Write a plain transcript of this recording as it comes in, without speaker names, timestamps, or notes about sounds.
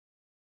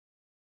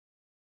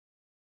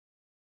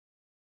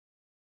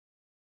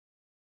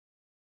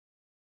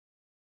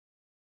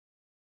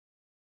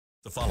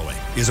The following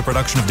is a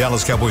production of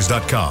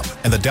DallasCowboys.com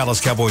and the Dallas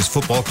Cowboys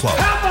Football Club.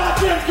 How about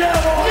them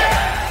Cowboys?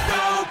 Yeah!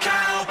 Go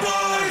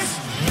Cowboys!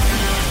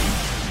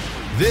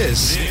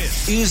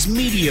 This is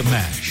Media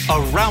Mash, a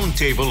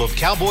roundtable of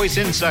Cowboys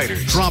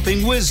insiders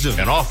dropping wisdom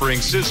and offering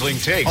sizzling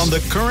takes on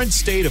the current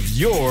state of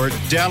your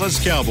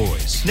Dallas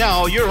Cowboys.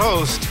 Now, your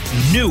host,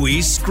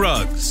 Newy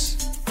Scruggs.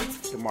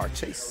 Jamar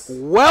Chase.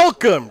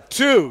 Welcome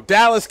to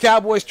Dallas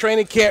Cowboys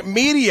Training Camp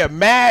Media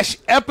Mash,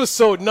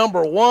 episode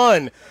number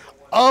 1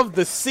 of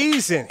the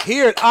season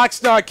here at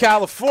Oxnard,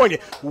 California.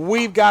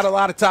 We've got a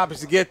lot of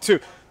topics to get to.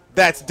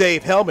 That's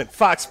Dave Hellman,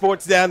 Fox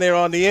Sports down there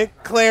on the end.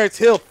 Clarence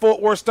Hill,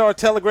 Fort Worth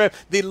Star-Telegram,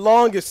 the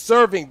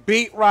longest-serving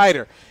beat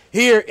writer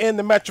here in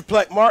the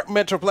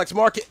Metroplex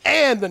market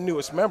and the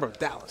newest member of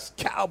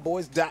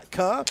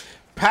DallasCowboys.com,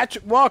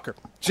 Patrick Walker.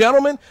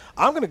 Gentlemen,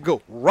 I'm going to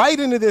go right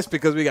into this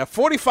because we got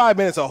 45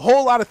 minutes. A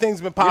whole lot of things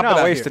have been popping up.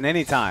 You're not wasting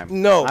any time.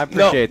 No, I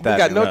appreciate that. We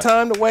got no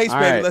time to waste,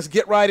 baby. Right. Let's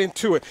get right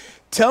into it.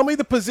 Tell me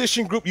the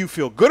position group you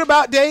feel good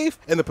about, Dave,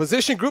 and the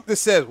position group that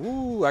says,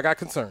 ooh, I got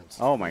concerns.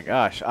 Oh, my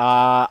gosh.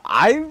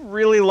 I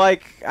really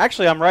like –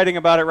 actually, I'm writing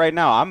about it right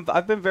now.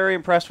 I've been very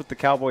impressed with the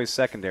Cowboys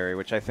secondary,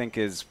 which I think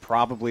is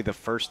probably the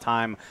first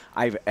time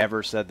I've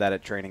ever said that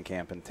at training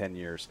camp in 10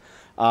 years.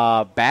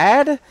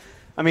 Bad?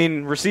 I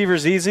mean,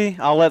 receiver's easy.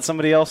 I'll let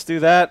somebody else do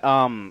that.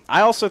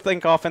 I also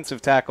think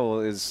offensive tackle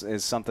is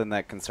something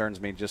that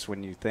concerns me just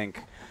when you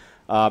think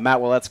Matt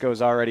Waletzko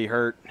is already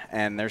hurt,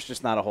 and there's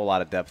just not a whole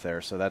lot of depth there.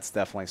 So that's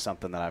definitely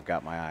something that I've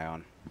got my eye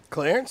on.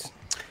 Clarence?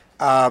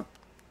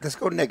 Let's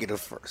go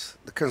negative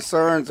first. The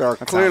concerns are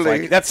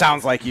clearly. That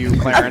sounds like you,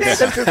 Clarence.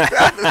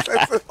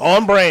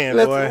 On brand,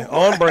 boy.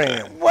 On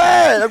brand.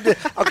 What?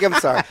 I'm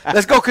sorry.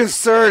 Let's go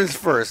concerns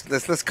first.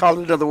 Let's call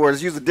it another word.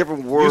 Let's use a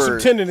different word. Use some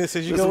tenderness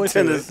as you go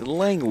into this.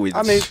 Language.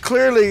 I mean,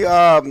 clearly,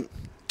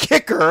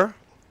 kicker.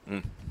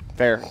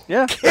 Fair.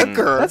 Yeah.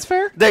 Kicker. That's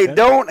fair. They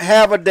don't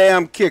have a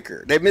damn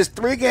kicker. They missed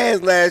 3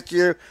 games last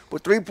year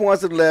with 3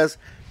 points or less.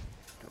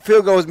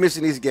 Field goals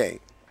missing each game.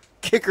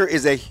 Kicker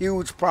is a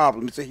huge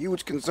problem. It's a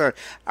huge concern.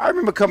 I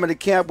remember coming to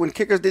camp when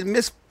kickers didn't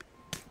miss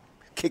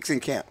kicks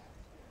in camp.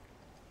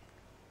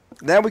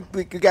 Now we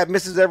got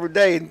misses every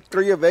day, and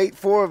 3 of 8,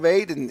 4 of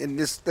 8, and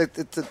it's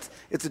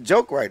a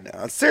joke right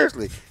now. And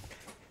seriously,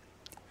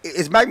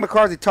 it's Mike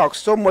McCarthy talks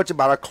so much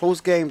about how close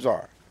games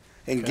are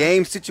and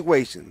game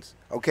situations.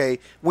 Okay,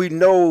 we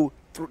know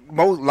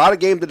a lot of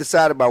games are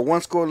decided by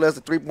 1 score less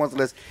or 3 points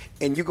less,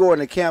 and you go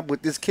into camp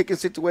with this kicking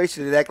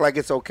situation and act like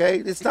it's okay.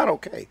 It's not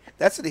okay.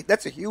 That's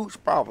a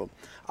huge problem.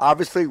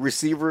 Obviously,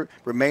 receiver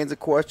remains a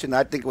question.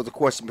 I think it was a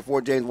question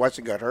before James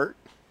Washington got hurt,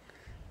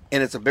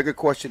 and it's a bigger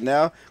question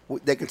now.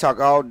 They can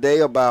talk all day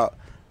about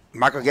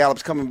Michael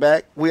Gallup's coming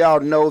back. We all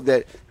know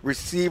that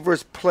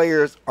receivers,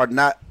 players are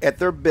not at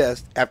their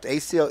best after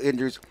ACL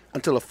injuries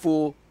until a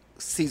full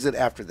season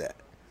after that.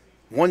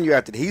 1 year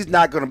after that. He's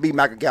not going to be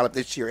Michael Gallup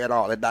this year at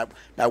all, at not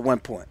 1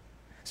 point.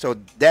 So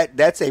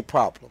that's a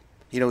problem.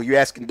 You know, you're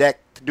asking Dak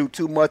to do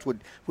too much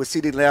with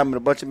CeeDee Lamb and a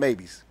bunch of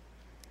maybes.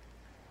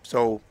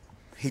 So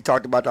he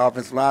talked about the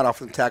offensive line,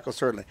 offensive tackle,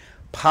 certainly.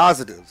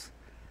 Positives.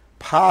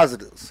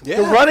 Yeah.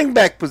 The running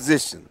back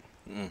position.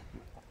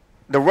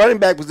 The running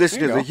back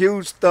position is a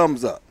huge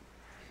thumbs up.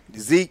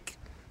 Zeke,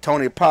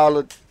 Tony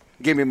Pollard,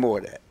 give me more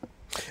of that.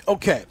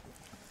 Okay.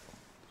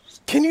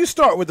 Can you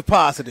start with the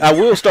positive? I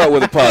will start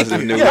with a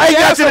positive news.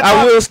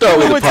 I will start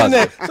with a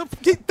positive.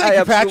 Thank you,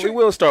 Absolutely Patrick.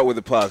 will start with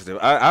a positive.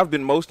 I've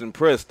been most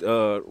impressed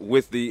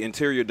with the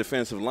interior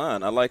defensive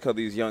line. I like how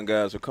these young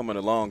guys are coming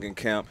along in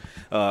camp.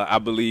 I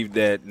believe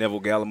that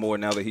Neville Gallimore,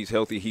 now that he's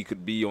healthy, he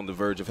could be on the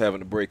verge of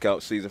having a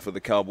breakout season for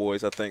the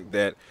Cowboys. I think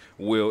that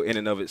will, in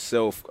and of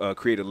itself,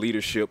 create a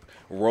leadership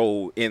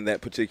role in that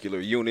particular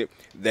unit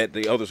that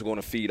the others are going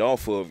to feed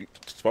off of.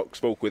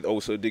 Spoke with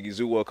Osa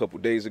Odigizua a couple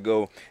days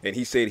ago, and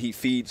he said he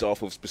feeds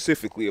off of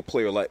specifically a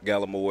player like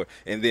Gallimore.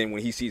 And then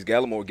when he sees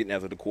Gallimore getting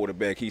after the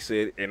quarterback, he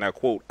said, and I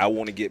quote, "I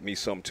want to get me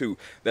some too."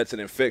 That's an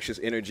infectious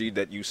energy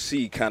that you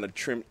see kind of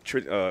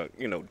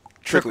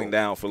trickling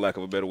down, for lack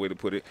of a better way to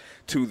put it,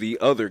 to the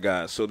other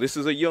guys. So this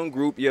is a young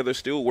group. Yeah, there's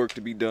still work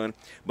to be done,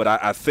 but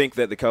I think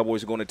that the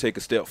Cowboys are going to take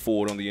a step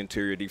forward on the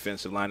interior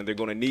defensive line, and they're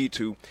going to need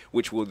to,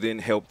 which will then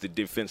help the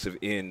defensive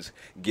ends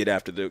get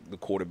after the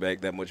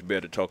quarterback that much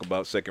better. Talk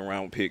about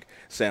second-round pick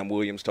Sam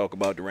Williams, talk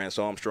about Durance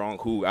Armstrong,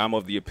 who I'm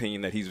of the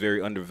opinion that he's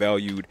very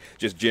undervalued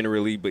just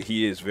generally, but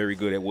he is very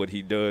good at what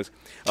he does.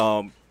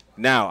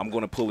 Now I'm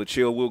going to pull a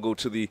chill. We'll go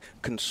to the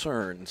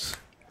concerns.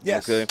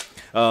 Yes. Okay.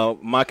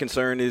 My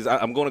concern is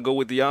I'm going to go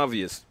with the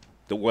obvious,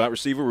 the wide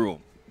receiver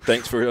room.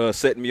 Thanks for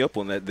setting me up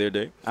on that there,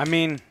 Dave. I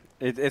mean,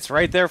 it's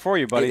right there for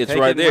you, buddy. It's Take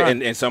right there,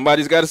 run. and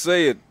somebody's got to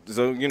say it.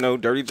 So,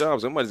 dirty job.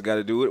 Somebody's got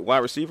to do it. Wide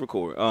receiver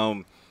core.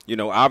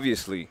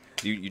 Obviously,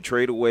 you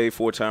trade away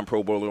 4-time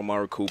Pro Bowler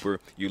Amari Cooper.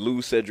 You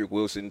lose Cedric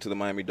Wilson to the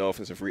Miami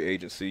Dolphins in free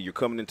agency. You're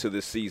coming into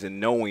this season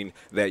knowing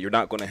that you're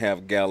not going to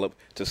have Gallup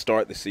to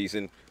start the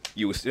season.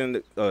 You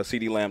extend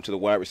CeeDee Lamb to the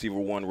wide receiver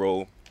 1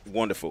 role.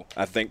 Wonderful.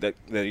 I think that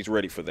he's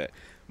ready for that.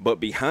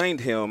 But behind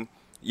him,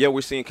 Yeah,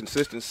 we're seeing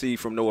consistency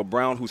from Noah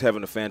Brown, who's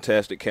having a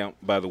fantastic camp,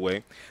 by the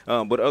way.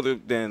 But other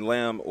than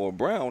Lamb or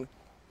Brown,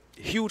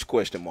 huge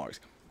question marks.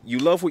 You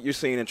love what you're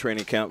seeing in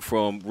training camp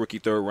from rookie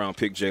third-round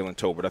pick Jalen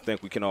Tolbert. I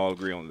think we can all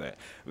agree on that.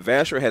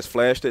 Vasher has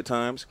flashed at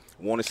times.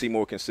 Want to see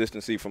more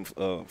consistency from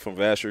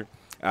Vasher.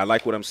 I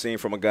like what I'm seeing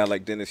from a guy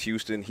like Dennis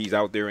Houston. He's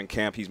out there in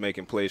camp. He's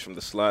making plays from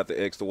the slot,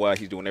 the X, the Y.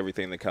 He's doing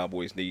everything the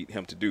Cowboys need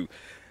him to do.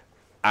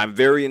 I'm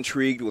very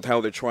intrigued with how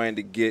they're trying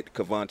to get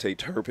Kevontae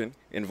Turpin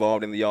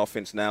involved in the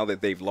offense now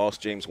that they've lost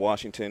James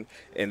Washington,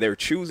 and they're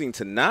choosing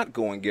to not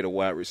go and get a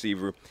wide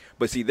receiver.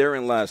 But, see,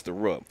 therein lies the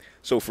rub.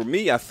 So, for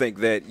me, I think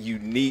that you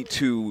need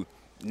to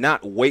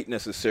not wait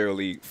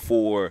necessarily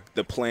for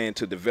the plan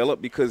to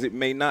develop because it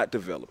may not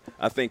develop.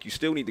 I think you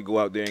still need to go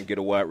out there and get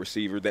a wide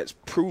receiver that's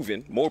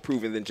proven, more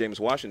proven than James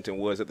Washington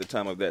was at the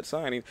time of that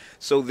signing.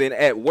 So then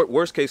at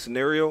worst case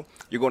scenario,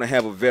 you're going to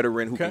have a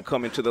veteran who can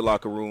come into the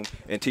locker room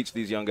and teach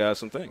these young guys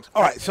some things.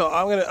 All right, so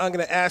I'm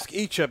gonna ask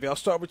each of you. I'll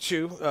start with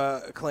you,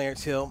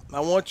 Clarence Hill. I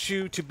want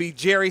you to be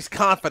Jerry's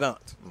confidant,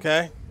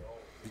 okay?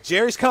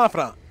 Jerry's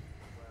confidant.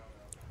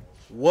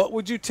 What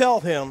would you tell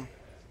him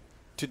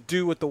to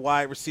do with the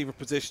wide receiver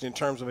position in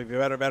terms of a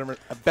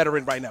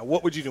veteran right now?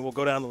 What would you do? We'll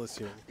go down the list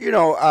here.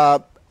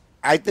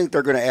 I think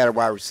they're going to add a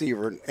wide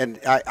receiver, and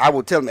I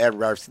will tell them to add a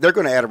wide receiver. They're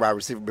going to add a wide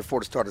receiver before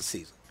the start of the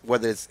season,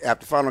 whether it's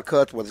after final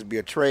cuts, whether it be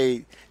a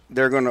trade.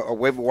 They're going to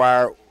waiver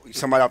wire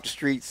somebody off the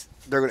streets.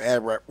 They're going to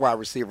add a wide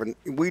receiver. And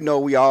we know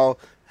we all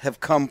have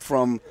come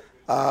from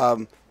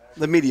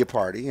the media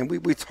party, and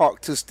we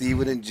talked to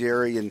Steven and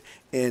Jerry.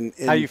 And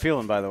how you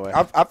feeling, by the way?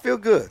 I feel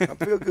good. I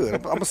feel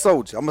good. I'm a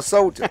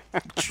soldier.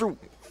 True.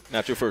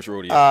 Not your first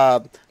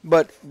rodeo.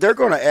 But they're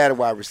going to add a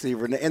wide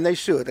receiver, and they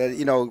should.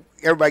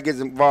 Everybody gets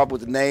involved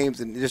with the names,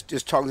 and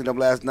just talking to them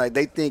last night,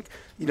 they think,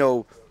 it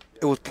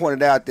was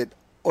pointed out that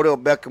Odell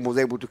Beckham was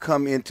able to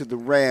come into the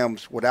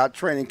Rams without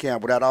training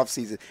camp, without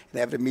offseason, and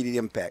have an immediate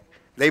impact.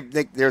 They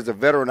think there's a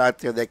veteran out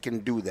there that can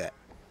do that.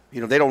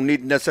 They don't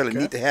necessarily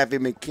need to have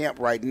him in camp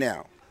right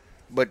now.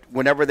 But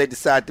whenever they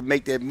decide to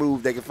make that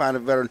move, they can find a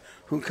veteran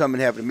who can come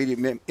and have an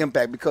immediate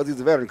impact because he's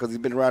a veteran, because he's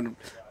been around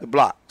the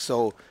block.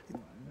 So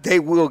they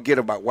will get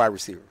a wide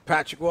receiver.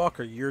 Patrick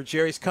Walker, you're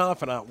Jerry's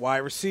confidant, wide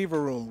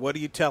receiver room. What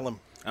do you tell him?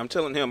 I'm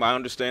telling him I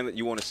understand that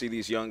you want to see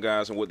these young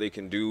guys and what they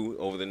can do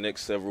over the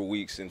next several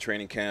weeks in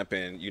training camp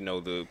and,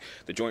 the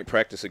joint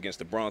practice against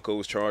the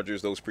Broncos,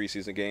 Chargers, those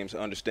preseason games. I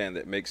understand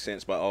that makes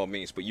sense by all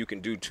means, but you can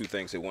do two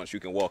things at once.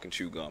 You can walk and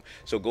chew gum.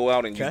 So go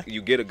out and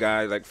you get a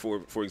guy like,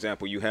 for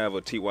example, you have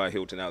a T.Y.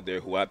 Hilton out there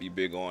who I'd be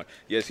big on.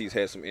 Yes, he's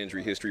had some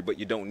injury history, but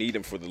you don't need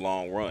him for the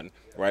long run,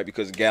 right?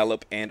 Because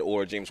Gallup and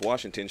or James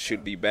Washington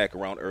should be back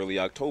around early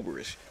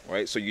October-ish,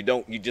 right? So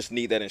you just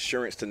need that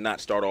insurance to not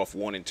start off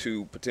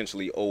 1-2,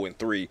 potentially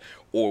 0-3.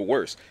 Or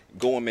worse.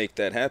 Go and make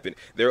that happen.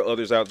 There are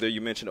others out there. You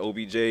mentioned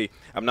OBJ.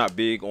 I'm not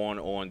big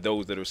on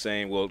those that are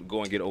saying, well, go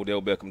and get Odell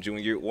Beckham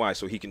Jr. Why?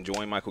 So he can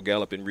join Michael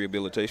Gallup in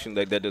rehabilitation?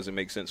 That doesn't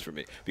make sense for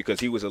me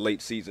because he was a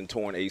late season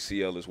torn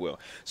ACL as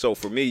well. So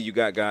for me, you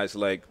got guys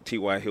like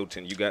T.Y.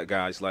 Hilton. You got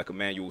guys like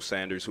Emmanuel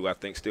Sanders, who I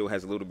think still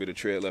has a little bit of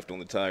tread left on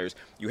the tires.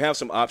 You have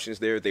some options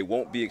there. They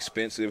won't be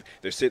expensive.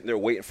 They're sitting there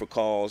waiting for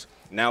calls.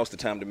 Now's the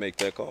time to make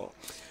that call.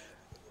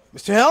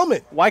 Mr.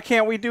 Hellman. Why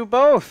can't we do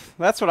both?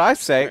 That's what I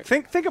say. Right.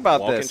 Think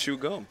about Walk this. And chew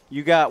gum.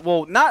 You got,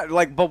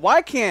 but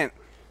why can't,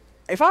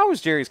 if I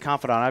was Jerry's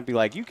confidant, I'd be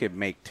like, you could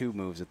make two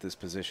moves at this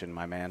position,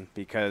 my man,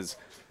 because,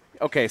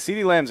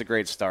 CeeDee Lamb's a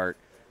great start.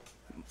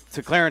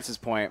 To Clarence's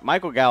point,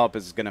 Michael Gallup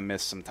is going to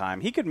miss some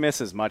time. He could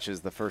miss as much as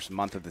the first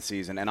month of the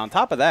season, and on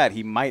top of that,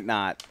 he might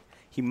not.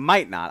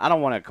 I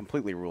don't want to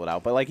completely rule it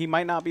out, but he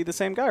might not be the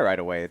same guy right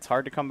away. It's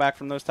hard to come back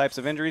from those types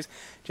of injuries.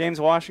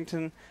 James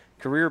Washington,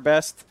 career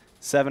best,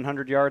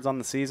 700 yards on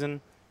the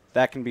season.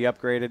 That can be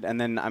upgraded. And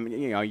then,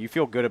 you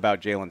feel good about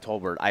Jalen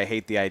Tolbert. I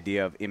hate the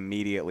idea of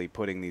immediately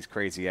putting these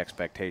crazy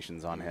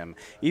expectations on him.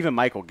 Even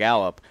Michael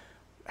Gallup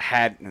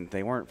and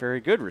they weren't very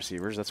good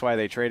receivers. That's why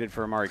they traded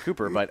for Amari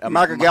Cooper. But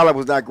Michael Gallup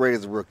was not great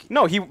as a rookie.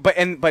 No,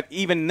 but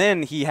even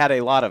then he had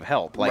a lot of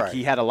help. Right.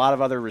 He had a lot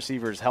of other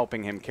receivers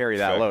helping him carry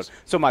that load.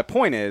 So my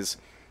point is,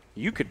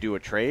 you could do a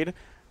trade.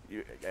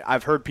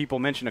 I've heard people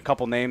mention a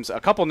couple names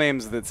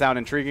that sound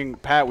intriguing.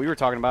 Pat, we were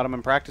talking about him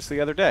in practice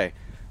the other day.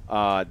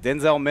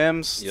 Denzel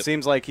Mims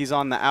seems like he's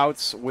on the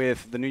outs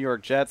with the New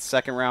York Jets,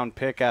 second-round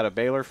pick out of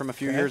Baylor from a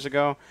few years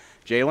ago.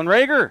 Jalen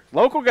Reagor,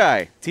 local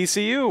guy,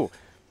 TCU,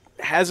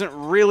 hasn't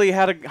really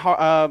had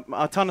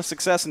a ton of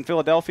success in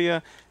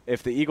Philadelphia.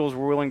 If the Eagles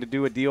were willing to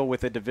do a deal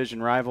with a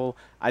division rival,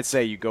 I'd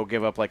say you go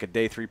give up a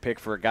day 3 pick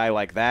for a guy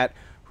like that,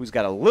 who's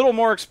got a little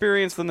more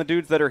experience than the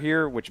dudes that are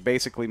here, which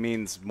basically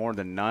means more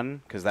than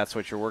none because that's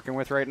what you're working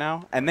with right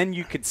now. And then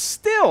you could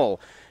still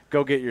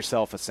go get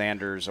yourself a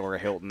Sanders or a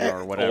Hilton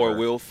or whatever. Or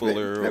Will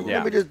Fuller.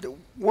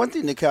 One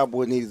thing the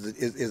Cowboys need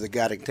is a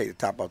guy that can take the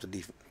top off the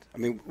defense. I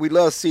mean, we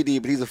love CD,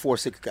 but he's a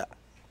 4'6" guy.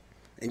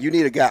 And you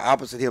need a guy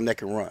opposite him that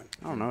can run.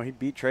 I don't know. He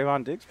beat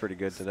Trayvon Diggs pretty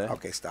good today.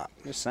 Okay, stop.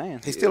 Just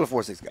saying. He's still a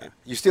 4'6" guy.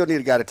 You still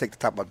need a guy to take the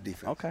top off the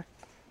defense. Okay.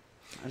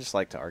 I just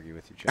like to argue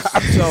with you, Jeff.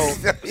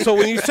 So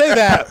when you say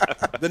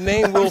that, the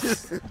name Will.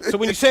 So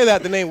when you say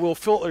that, the name Will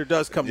Fuller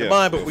does come to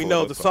mind. But we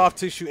know the soft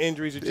tissue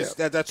injuries are just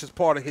that's just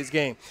part of his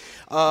game.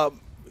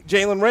 Jalen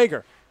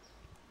Reagor,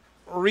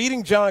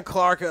 reading John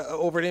Clark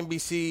over at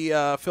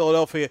NBC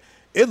Philadelphia,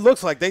 it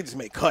looks like they just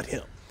may cut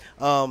him.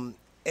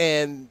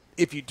 And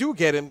if you do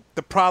get him,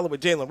 the problem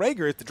with Jalen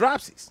Reagor is the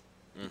dropsies.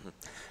 Mm-hmm.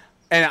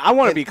 And I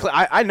want to be clear.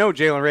 I know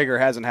Jalen Reagor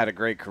hasn't had a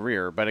great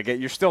career, but again,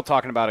 you're still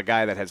talking about a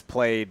guy that has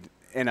played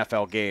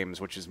NFL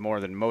games, which is more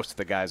than most of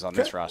the guys on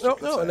this roster.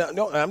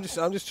 No. I'm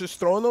just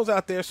throwing those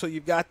out there, so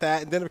you've got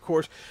that. And then, of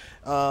course,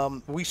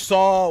 we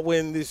saw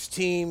when this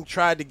team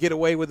tried to get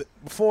away with it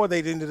before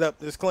they ended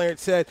up, as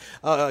Clarence said,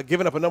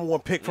 giving up a number 1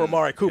 pick for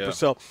Amari Cooper. Yeah.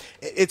 So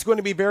it's going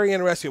to be very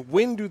interesting.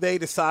 When do they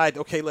decide,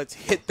 okay, let's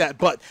hit that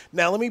button?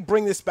 Now, let me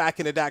bring this back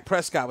into Dak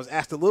Prescott. I was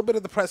asked a little bit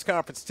at the press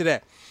conference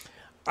today.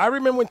 I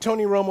remember when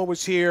Tony Romo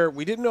was here,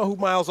 we didn't know who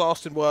Miles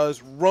Austin was.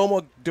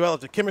 Romo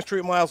developed a chemistry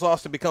with Miles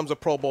Austin, becomes a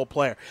Pro Bowl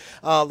player.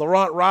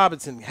 Laurent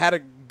Robinson had a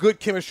good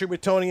chemistry with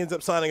Tony, ends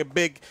up signing a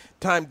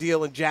big-time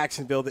deal in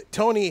Jacksonville. That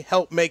Tony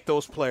helped make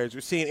those players.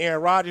 We're seeing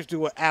Aaron Rodgers do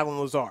with Alan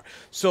Lazard.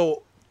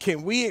 So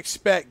can we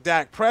expect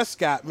Dak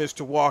Prescott,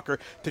 Mr. Walker,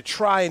 to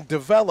try and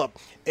develop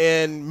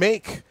and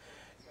make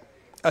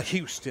a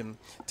Houston,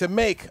 to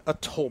make a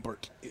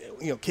Tolbert?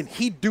 Can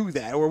he do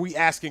that, or are we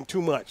asking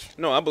too much?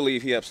 No, I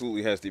believe he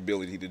absolutely has the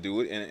ability to do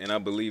it, and I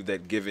believe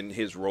that given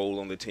his role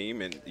on the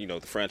team and, the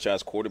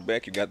franchise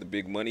quarterback, you got the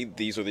big money,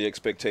 these are the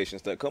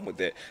expectations that come with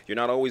that. You're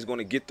not always going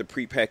to get the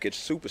prepackaged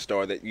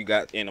superstar that you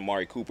got in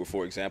Amari Cooper,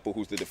 for example,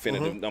 who's the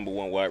definitive number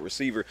 1 wide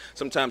receiver.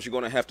 Sometimes you're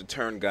going to have to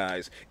turn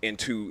guys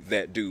into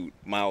that dude,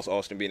 Miles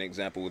Austin being an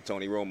example with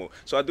Tony Romo.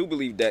 So I do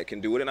believe Dak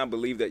can do it, and I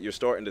believe that you're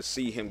starting to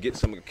see him get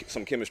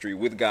some chemistry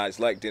with guys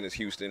like Dennis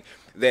Houston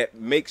that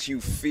makes you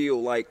feel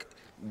like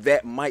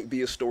that might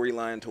be a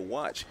storyline to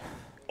watch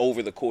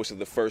over the course of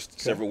the first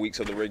several weeks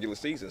of the regular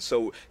season.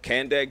 So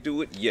can Dak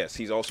do it? Yes.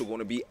 He's also going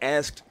to be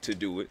asked to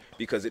do it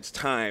because it's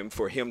time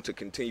for him to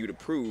continue to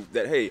prove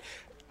that, hey,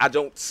 I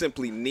don't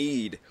simply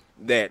need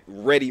that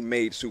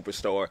ready-made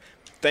superstar.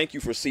 Thank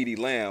you for CeeDee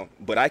Lamb,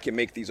 but I can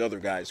make these other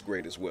guys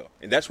great as well.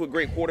 And that's what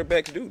great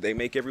quarterbacks do. They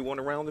make everyone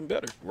around them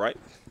better, right?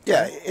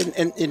 Yeah,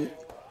 and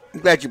I'm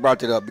glad you brought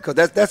that up because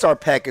that's our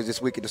package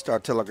this week at the Star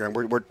Telegram.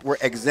 We're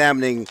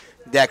examining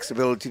Dak's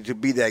ability to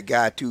be that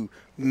guy to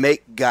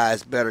make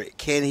guys better.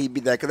 Can he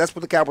be that? Because that's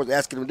what the Cowboys are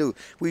asking him to do.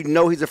 We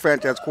know he's a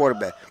franchise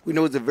quarterback. We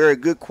know he's a very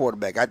good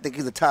quarterback. I think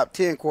he's a top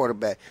 10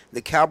 quarterback.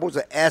 The Cowboys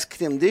are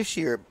asking him this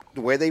year,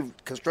 the way they've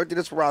constructed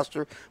this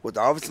roster with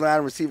the offensive line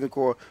and receiving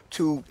core,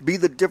 to be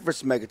the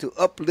difference maker, to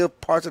uplift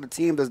parts of the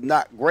team that's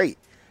not great.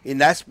 And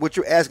that's what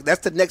you're asking.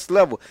 That's the next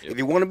level. Yep. If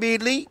you want to be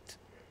elite,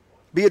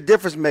 be a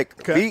difference maker.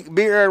 Okay.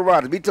 Be Aaron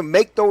Rodgers. Be to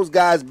make those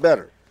guys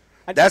better.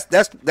 That's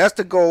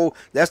the goal.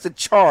 That's the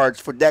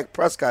charge for Dak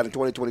Prescott in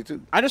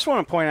 2022. I just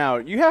want to point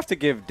out, you have to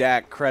give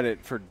Dak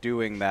credit for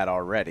doing that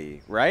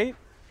already, right?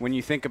 When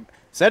you think of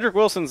Cedric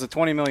Wilson's a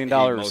 $20 million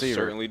receiver. He most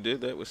certainly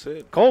did. That was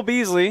said. Cole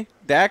Beasley,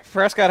 Dak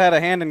Prescott had a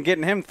hand in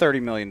getting him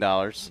 $30 million.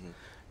 Mm-hmm.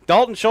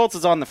 Dalton Schultz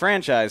is on the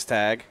franchise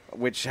tag,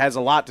 which has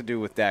a lot to do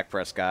with Dak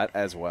Prescott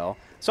as well.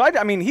 So,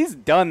 I mean, he's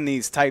done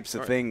these types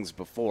of things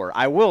before.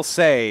 I will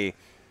say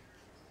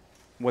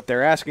what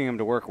they're asking him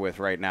to work with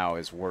right now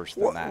is worse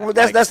than that. Well,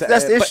 that's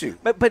the issue.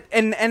 But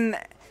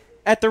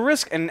at the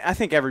risk, and I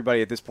think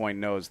everybody at this point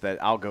knows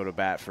that I'll go to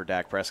bat for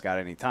Dak Prescott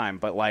anytime.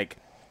 But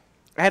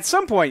at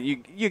some point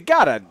you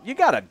gotta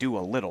do a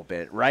little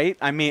bit, right?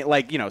 I mean,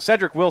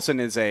 Cedric Wilson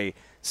is a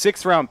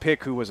 6th-round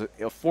pick who was a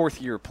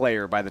 4th-year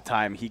player by the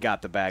time he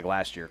got the bag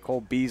last year.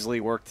 Cole Beasley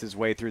worked his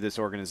way through this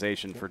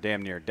organization for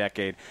damn near a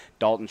decade.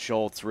 Dalton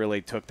Schultz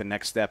really took the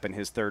next step in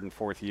his 3rd and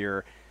 4th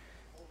year.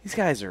 These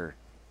guys are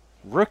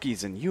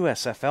rookies and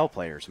USFL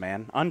players,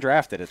 man,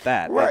 undrafted at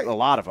that. Right. A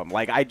lot of them.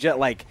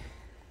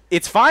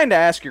 It's fine to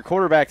ask your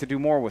quarterback to do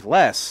more with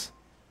less,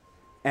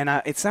 and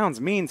it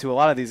sounds mean to a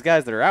lot of these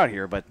guys that are out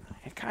here, but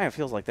it kind of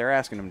feels like they're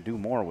asking them to do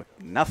more with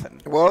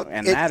nothing. Well,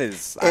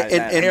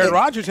 Aaron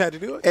Rodgers had to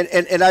do it,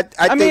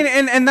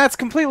 and that's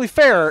completely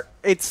fair.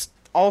 It's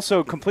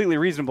also completely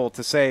reasonable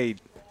to say,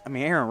 I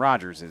mean, Aaron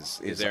Rodgers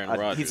is Aaron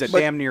Rodgers. He's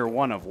damn near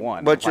one of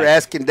one. But you're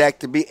asking Dak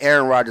to be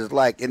Aaron Rodgers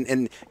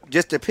and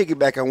just to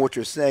piggyback on what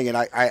you're saying, and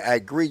I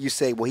agree. You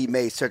say, well, he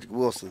made Cedric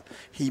Wilson,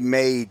 he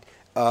made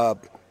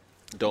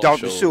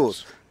Dalton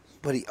Schultz,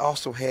 but he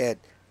also had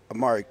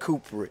Amari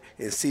Cooper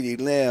and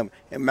CeeDee Lamb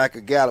and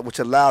Michael Gallup, which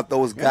allowed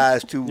those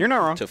guys to You're not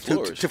wrong. to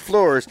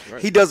flourish.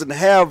 Right. He doesn't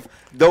have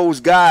those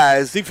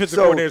guys. Defensive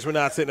coordinators were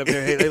not sitting up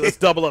there, hey, let's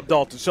double up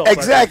Dalton Schultz.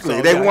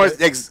 Exactly.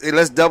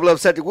 Let's double up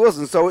Cedric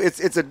Wilson. So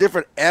it's a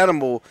different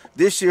animal.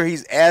 This year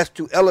he's asked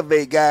to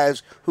elevate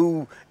guys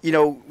who,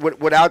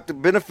 without the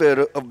benefit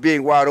of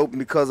being wide open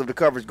because of the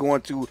coverage going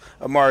to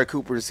Amari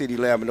Cooper and CeeDee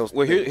Lamb and those.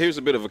 Well, here's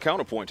a bit of a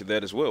counterpoint to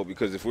that as well,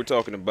 because if we're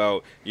talking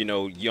about,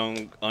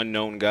 young,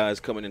 unknown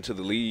guys coming into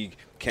the league, league.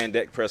 Can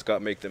Dak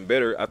Prescott make them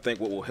better? I think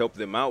what will help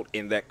them out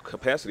in that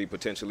capacity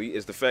potentially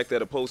is the fact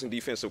that opposing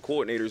defensive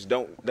coordinators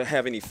don't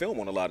have any film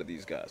on a lot of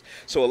these guys.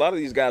 So a lot of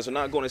these guys are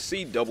not going to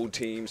see double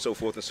teams, so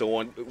forth and so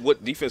on.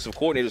 What defensive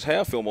coordinators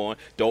have film on,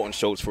 Dalton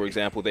Schultz, for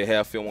example, they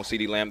have film on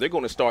CeeDee Lamb. They're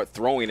going to start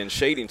throwing and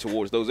shading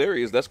towards those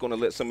areas. That's going to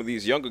let some of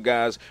these younger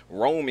guys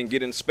roam and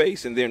get in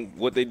space, and then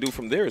what they do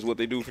from there is what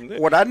they do from there.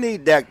 What I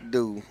need Dak to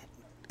do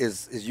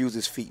is use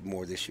his feet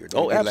more this year.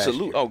 Oh,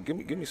 absolutely. Oh, give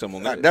me some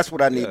on that. That's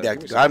what I need Dak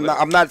to do.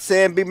 I'm not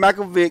saying be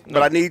Michael Vick,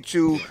 but I need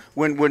you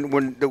when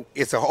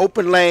it's an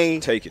open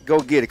lane, take it. Go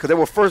get it. Because there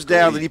were first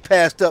downs that he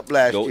passed up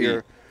last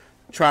year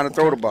trying to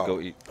throw the ball. Go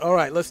eat. All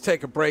right, let's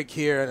take a break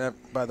here.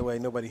 And by the way,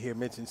 nobody here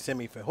mentioned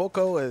Simi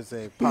Fehoko as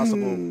a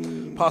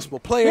possible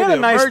player. He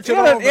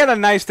had a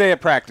nice day at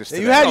practice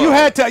today. You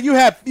had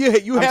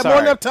more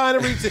than enough time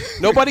to reach it.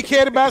 Nobody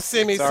cared about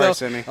Simi. Sorry,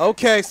 Simi.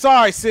 Okay,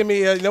 sorry,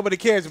 Simi. Nobody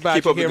cares about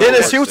Keep you up here. the good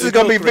Dennis work. Houston's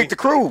going to be Victor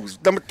Cruz,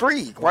 number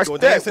 3. Watch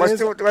that.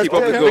 Keep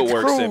up the good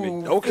work,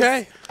 Simi.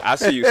 Okay. I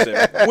see you, Simi.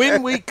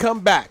 When we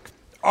come back,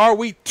 are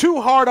we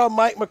too hard on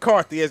Mike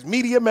McCarthy as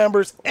media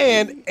members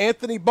and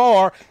Anthony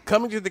Barr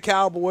coming to the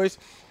Cowboys?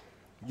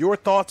 Your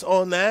thoughts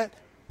on that?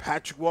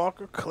 Patrick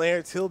Walker,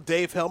 Clarence Hill,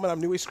 Dave Hellman.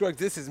 I'm Newey Scruggs.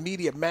 This is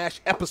Media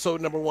Mash,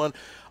 episode number 1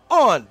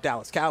 on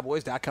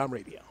DallasCowboys.com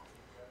radio.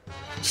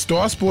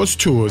 Star Sports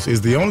Tours is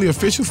the only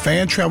official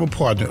fan travel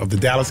partner of the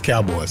Dallas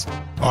Cowboys,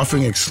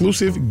 offering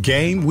exclusive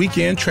game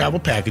weekend travel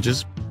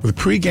packages with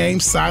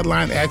pregame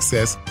sideline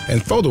access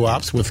and photo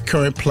ops with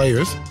current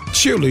players,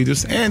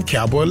 cheerleaders, and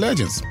Cowboy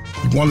legends.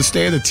 You want to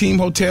stay at a team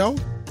hotel,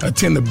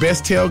 attend the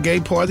best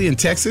tailgate party in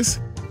Texas,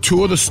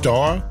 tour the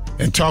Star,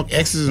 and talk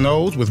X's and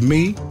O's with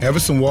me,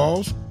 Everson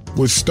Walls?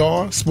 With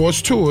Star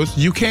Sports Tours,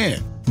 you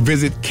can.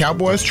 Visit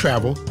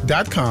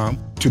CowboysTravel.com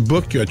to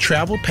book your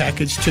travel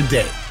package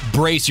today.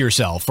 Brace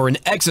yourself for an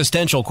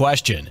existential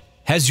question.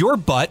 Has your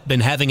butt been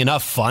having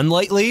enough fun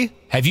lately?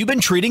 Have you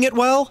been treating it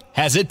well?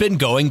 Has it been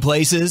going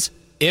places?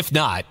 If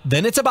not,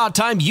 then it's about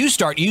time you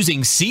start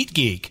using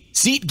SeatGeek.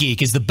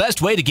 SeatGeek is the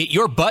best way to get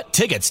your butt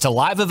tickets to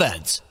live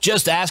events.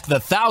 Just ask the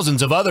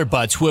thousands of other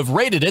butts who have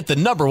rated it the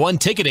 #1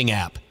 ticketing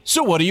app.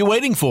 So what are you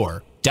waiting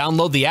for?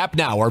 Download the app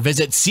now or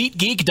visit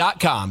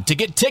SeatGeek.com to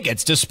get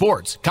tickets to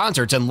sports,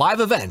 concerts, and live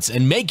events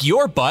and make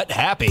your butt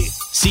happy.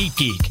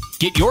 SeatGeek.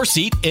 Get your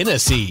seat in a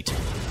seat.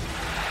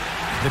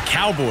 The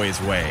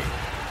Cowboys way,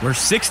 where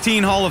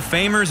 16 Hall of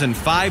Famers and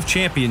 5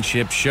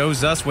 championships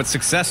shows us what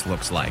success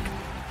looks like.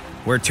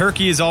 Where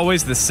turkey is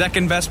always the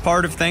second best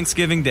part of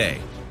Thanksgiving Day.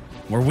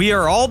 Where we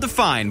are all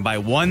defined by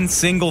one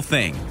single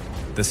thing,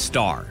 the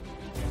star.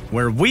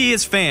 Where we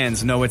as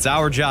fans know it's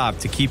our job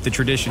to keep the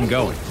tradition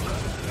going.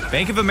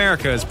 Bank of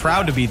America is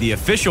proud to be the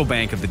official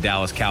bank of the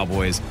Dallas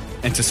Cowboys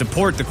and to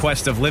support the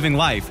quest of living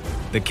life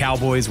the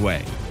Cowboys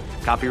way.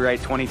 Copyright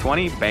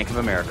 2020, Bank of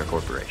America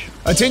Corporation.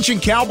 Attention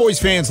Cowboys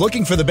fans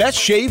looking for the best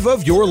shave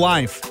of your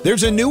life.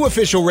 There's a new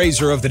official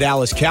razor of the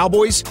Dallas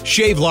Cowboys,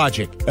 Shave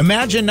Logic.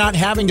 Imagine not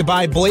having to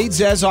buy blades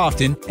as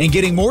often and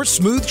getting more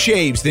smooth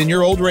shaves than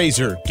your old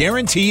razor,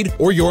 guaranteed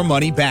or your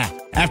money back.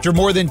 After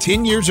more than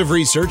 10 years of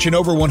research and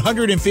over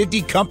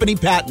 150 company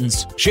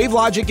patents,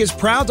 ShaveLogic is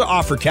proud to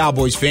offer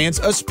Cowboys fans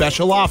a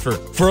special offer.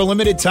 For a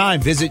limited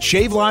time, visit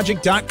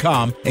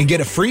ShaveLogic.com and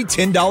get a free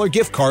 $10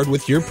 gift card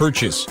with your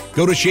purchase.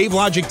 Go to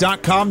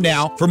ShaveLogic.com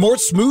now for more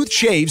smooth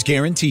shaves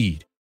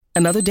guaranteed.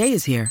 Another day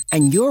is here,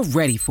 and you're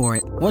ready for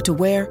it. What to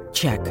wear?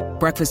 Check.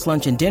 Breakfast,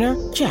 lunch, and dinner?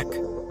 Check.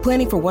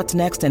 Planning for what's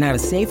next and how to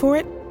save for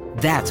it?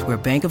 That's where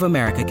Bank of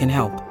America can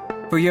help.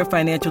 For your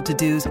financial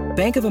to-dos,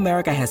 Bank of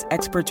America has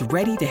experts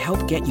ready to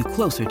help get you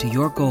closer to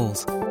your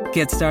goals.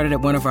 Get started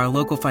at one of our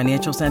local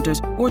financial centers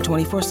or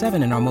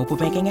 24/7 in our mobile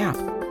banking app.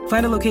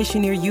 Find a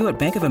location near you at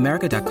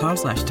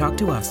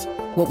bankofamerica.com/talktous.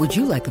 What would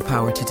you like the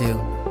power to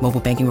do? Mobile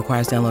banking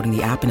requires downloading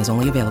the app and is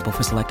only available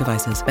for select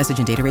devices. Message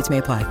and data rates may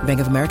apply. Bank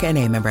of America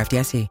N.A., member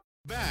FDIC.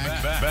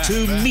 Back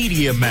to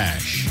Media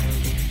Mash.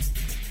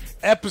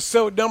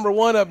 Episode number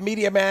 1 of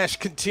Media Mash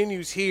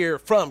continues here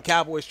from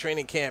Cowboys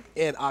training camp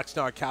in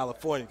Oxnard,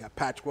 California. Got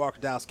Patrick Walker,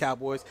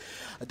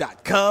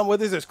 DallasCowboys.com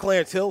with us. There's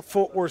Clarence Hill,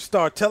 Fort Worth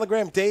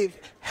Star-Telegram, Dave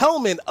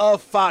Hellman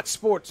of Fox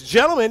Sports.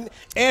 Gentlemen,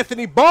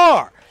 Anthony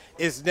Barr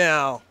is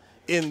now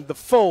in the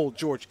fold.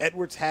 George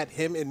Edwards had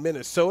him in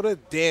Minnesota.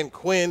 Dan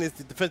Quinn is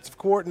the defensive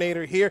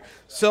coordinator here.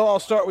 So I'll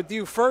start with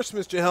you first,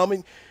 Mr.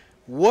 Hellman.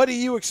 What do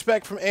you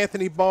expect from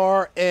Anthony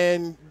Barr,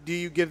 and do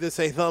you give this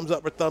a thumbs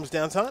up or thumbs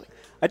down signing?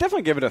 I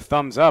definitely give it a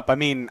thumbs up. I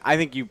mean, I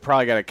think you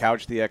probably got to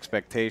couch the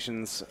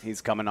expectations.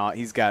 He's coming on.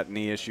 He's got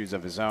knee issues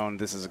of his own.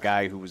 This is a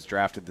guy who was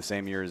drafted the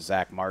same year as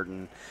Zach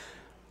Martin.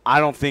 I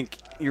don't think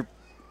you're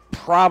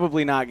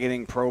probably not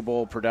getting Pro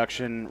Bowl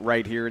production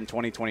right here in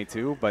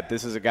 2022, but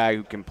this is a guy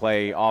who can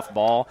play off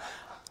ball.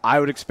 I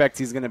would expect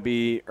he's going to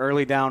be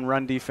early down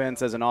run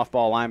defense as an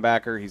off-ball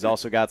linebacker. He's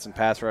also got some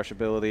pass rush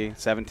ability,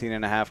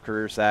 17.5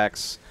 career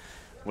sacks.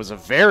 Was a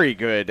very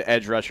good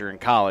edge rusher in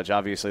college.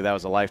 Obviously, that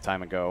was a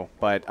lifetime ago.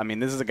 But, I mean,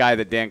 this is a guy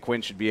that Dan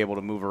Quinn should be able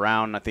to move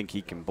around. I think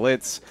he can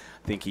blitz.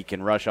 I think he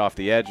can rush off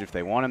the edge if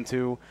they want him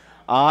to.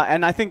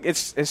 And I think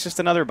it's just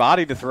another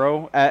body to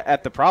throw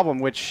at the problem,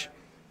 which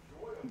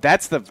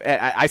that's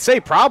I say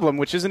problem,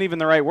 which isn't even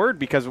the right word,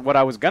 because what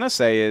I was going to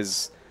say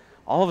is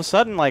all of a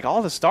sudden, like,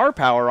 all the star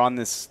power on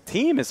this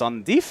team is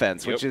on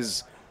defense, which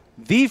is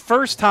the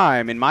first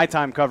time in my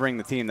time covering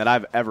the team that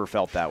I've ever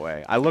felt that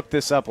way. I looked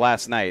this up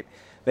last night.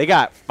 They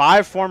got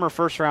 5 former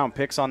first-round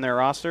picks on their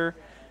roster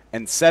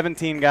and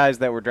 17 guys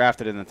that were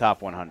drafted in the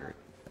top 100.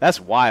 That's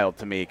wild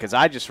to me, because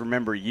I just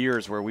remember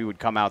years where we would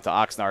come out to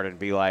Oxnard and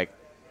be like,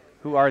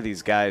 who are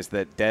these guys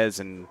that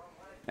Dez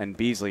and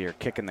Beasley are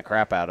kicking the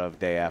crap out of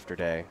day after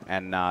day?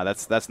 And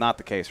that's not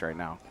the case right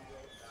now.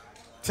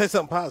 Say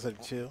something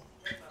positive, Chill.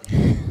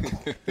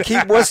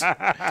 Keep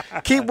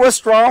what's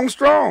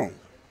strong.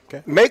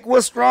 Okay. Make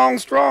what's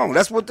strong.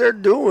 That's what they're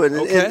doing.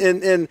 Okay.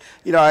 And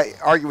you know, I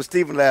argued with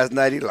Stephen last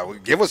night. He's like, well,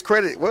 give us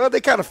credit. Well, they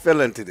kind of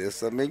fell into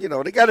this. I mean, you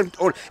know, they got him.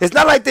 It's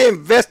not like they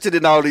invested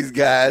in all these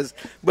guys,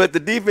 but the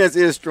defense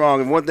is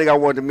strong. And one thing I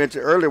wanted to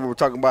mention earlier, we were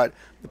talking about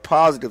the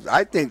positives.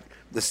 I think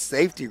the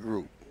safety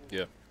group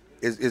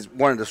is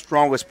one of the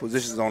strongest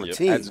positions on the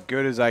team. As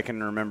good as I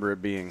can remember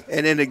it being.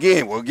 And then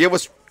again, well, give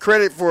us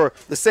credit for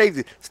the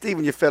safety.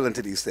 Stephen, you fell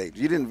into these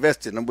safeties. You didn't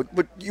invest in them,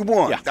 but you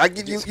won. Yeah. I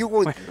give you.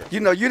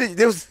 You know, you didn't.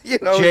 There was, you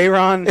know,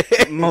 J-Ron,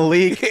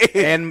 Malik,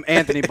 and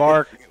Anthony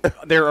Barr,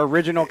 their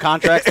original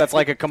contracts. That's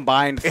like a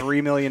combined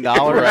 $3 million.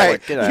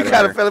 Right. Like, you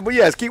kind of fell in. But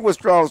yes, keep what's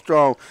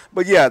strong.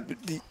 But yeah,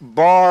 the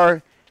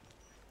Barr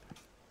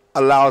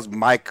allows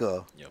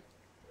Micah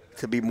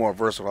to be more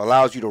versatile,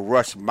 allows you to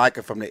rush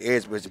Micah from the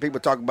edge. But people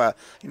talk about,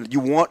 you know, you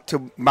want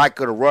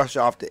Micah to rush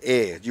off the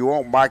edge. You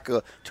want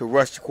Micah to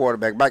rush the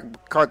quarterback. Mike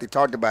McCarthy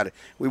talked about it.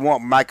 We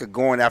want Micah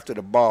going after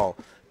the ball.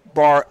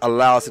 Barr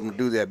allows him to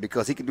do that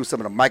because he can do some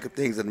of the Micah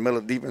things in the middle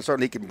of the defense.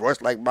 Certainly he can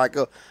rush like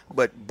Micah,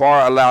 but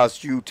Barr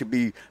allows you to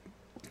be,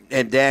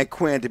 and Dan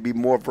Quinn to be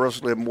more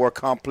versatile and more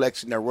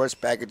complex in their rush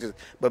packages,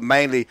 but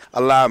mainly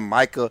allowing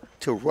Micah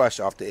to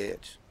rush off the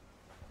edge.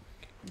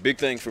 Big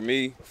thing for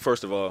me,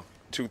 first of all,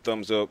 2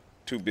 thumbs up.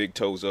 2 big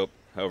toes up,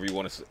 however you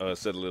want to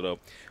settle it up.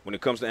 When it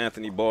comes to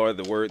Anthony Barr,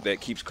 the word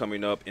that keeps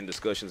coming up in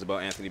discussions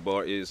about Anthony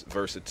Barr is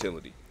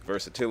versatility.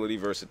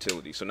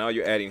 Versatility. So now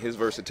you're adding his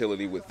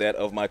versatility with that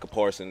of Micah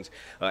Parsons.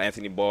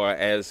 Anthony Barr,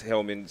 as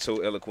Hellman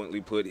so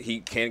eloquently put, he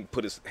can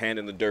put his hand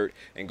in the dirt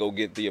and go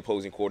get the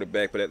opposing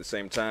quarterback, but at the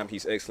same time,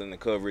 he's excellent in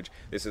coverage.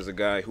 This is a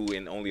guy who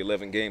in only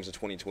 11 games of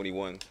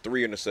 2021,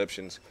 3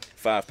 interceptions,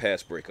 5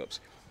 pass breakups.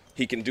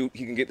 He can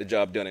get the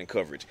job done in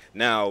coverage.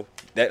 Now,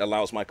 that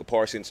allows Micah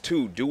Parsons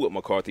to do what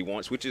McCarthy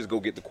wants, which is go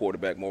get the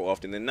quarterback more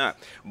often than not.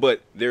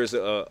 But there's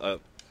an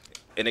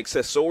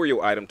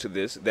accessorial item to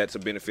this that's a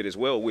benefit as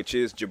well, which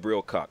is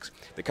Jabril Cox.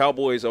 The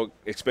Cowboys are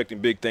expecting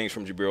big things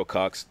from Jabril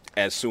Cox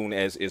as soon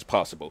as is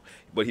possible.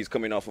 But he's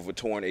coming off of a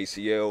torn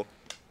ACL,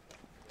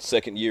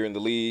 2nd year in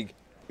the league.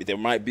 There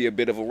might be a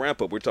bit of a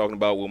ramp-up. We're talking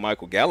about, will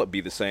Michael Gallup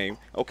be the same?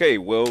 Okay,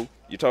 well,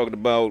 you're talking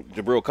about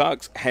Jabril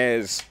Cox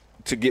has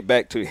to get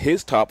back to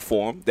his top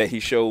form that he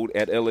showed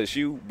at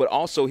LSU, but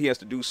also he has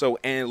to do so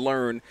and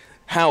learn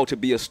how to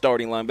be a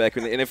starting linebacker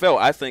in the NFL.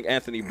 I think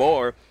Anthony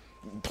Barr,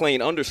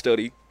 playing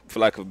understudy, for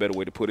lack of a better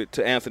way to put it,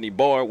 to Anthony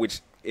Barr, which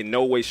in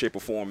no way, shape,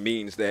 or form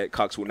means that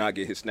Cox will not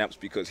get his snaps,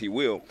 because he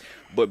will,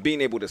 but being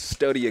able to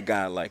study a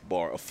guy like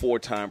Barr, a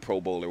 4-time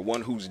Pro Bowler,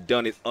 one who's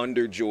done it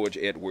under George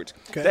Edwards,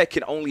 that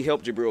can only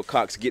help Jabril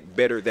Cox get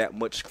better that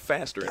much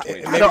faster.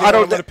 I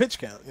don't get a pitch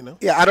count, you know?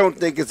 Yeah, I don't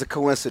think it's a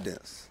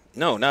coincidence.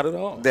 No, not at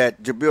all.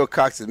 That Jabril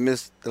Cox has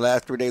missed the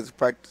last 3 days of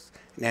practice,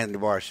 and Anthony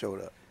Barr showed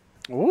up.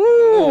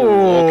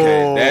 Ooh.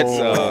 Okay,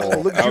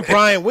 that's look at you,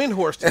 Brian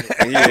Windhorst.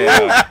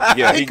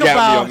 Yeah, he got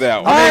me on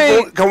that one.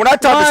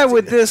 Why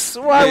would this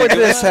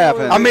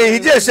happen? I mean, he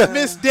just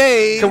missed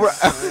days.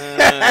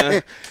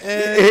 And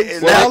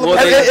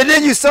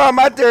then you saw him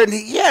out there, and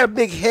he had a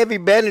big, heavy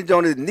bandage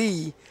on his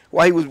knee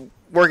while he was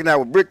working out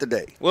with Britt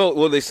today.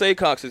 Well, they say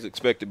Cox is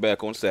expected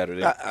back on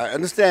Saturday. I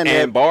understand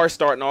that. And Barr's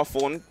starting off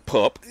on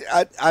PUP. I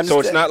understand. So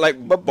it's not like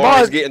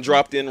Barr's getting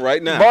dropped in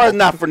right now. Barr's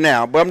not for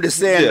now. But I'm just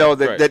saying,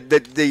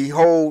 that the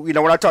whole, you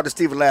know, when I talked to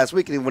Stephen last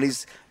week, and when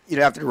he's, you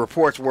know, after the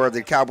reports were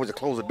the Cowboys had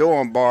closed the door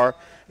on Barr,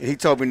 and he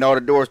told me, no,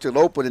 the door's still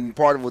open, and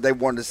part of it, they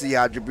wanted to see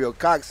how Jabril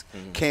Cox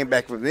came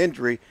back from the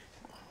injury.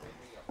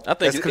 I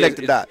think Let's connect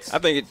the dots.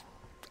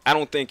 I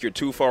don't think you're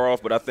too far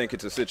off, but I think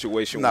it's a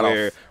situation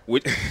where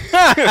Clarence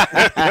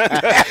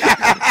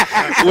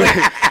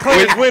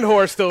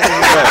Windhorst still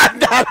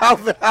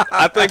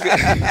I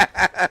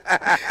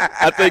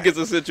think it's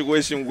a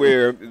situation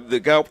where the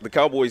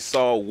Cowboys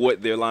saw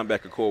what their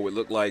linebacker core would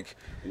look like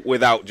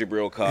without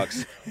Jabril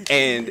Cox,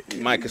 and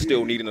Micah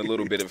still needing a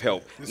little bit of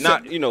help.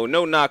 Not,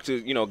 no knock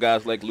to,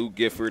 guys like Luke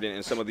Gifford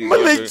and some of these.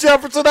 Malik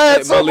Jefferson, I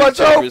had so much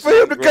hope for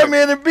him to come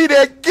in and be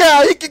that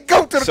guy. He can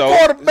go to the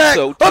quarterback,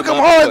 hook him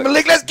hard,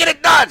 Malik. Let's get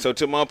it done. So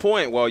to my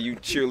point, while you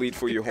cheerlead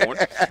for your horn,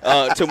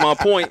 to my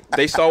point,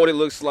 they saw what it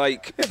looks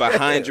like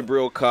behind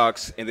Jabril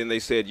Cox, and then they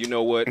said, you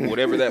know what,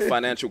 whatever that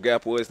financial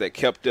gap was that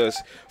kept us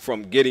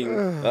from getting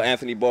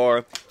Anthony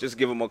Barr, just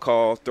give him a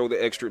call, throw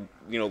the extra,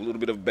 a little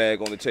bit of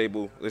bag on the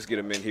table. Let's get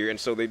him in here. And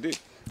so they did.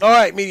 All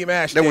right, Media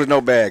Mash. There was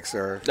no bag,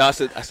 sir. No, I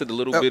said the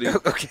little bitty.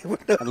 Okay.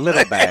 A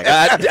little bag.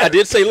 I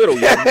did say little.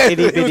 Yeah. Itty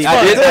bitty.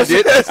 I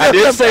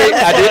did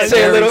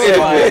say little itty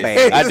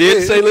bitty. I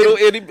did say little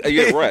itty.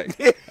 Yeah, right.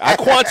 I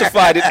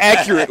quantified it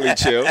accurately,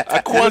 Chill. I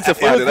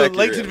quantified it the accurately.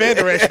 Leighton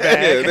Vander Esch bag.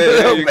 Yeah,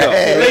 there you go.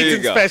 There you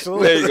Leighton go. special.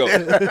 There you go.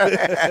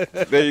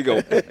 There you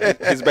go.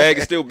 His bag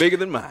is still bigger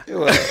than mine.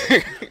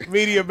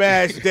 Media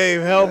Mash,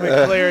 Dave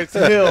Hellman, Clarence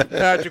Hill,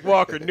 Patrick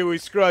Walker,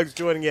 Newey Scruggs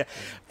joining you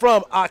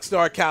from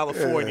Oxnard,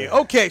 California.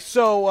 Okay,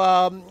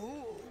 so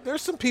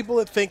there's some people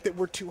that think that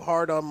we're too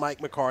hard on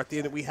Mike McCarthy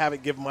and that we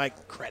haven't given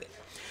Mike credit.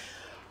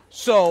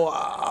 So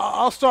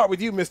I'll start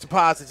with you, Mr.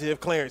 Positive,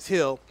 Clarence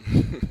Hill.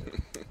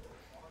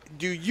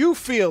 Do you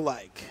feel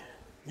like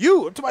I'm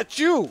talking about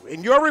you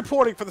and your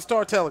reporting for the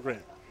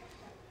Star-Telegram,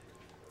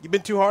 you've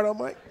been too hard on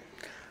Mike?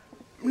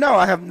 No,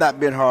 I have not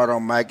been hard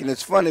on Mike, and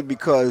it's funny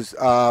because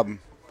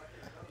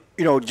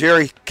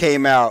Jerry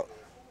came out.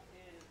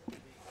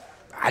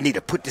 I need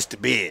to put this to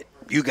bed.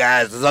 You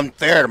guys, it's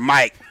unfair to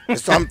Mike.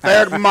 It's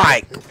unfair to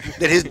Mike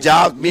that his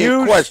job's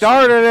being questioned. You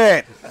started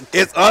it.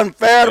 It's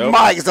unfair to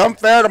Mike. It's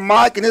unfair to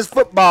Mike and his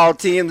football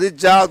team. His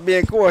job's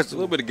being questioned.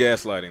 A little bit of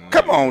gaslighting.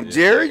 Come on,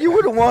 Jerry. You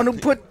were the one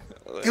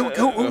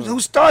who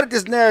started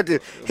this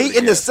narrative. He,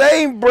 in the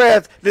same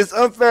breath that's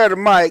unfair to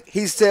Mike,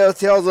 he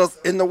tells us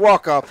in the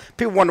walk-off.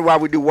 People wonder why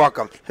we do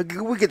walk-offs.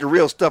 We get the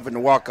real stuff in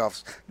the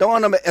walk-offs.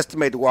 Don't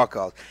underestimate the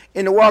walk-offs.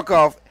 In the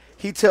walk-off,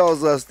 he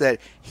tells us that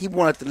he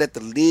wanted to let the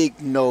league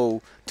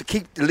know, to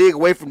keep the league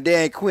away from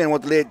Dan Quinn,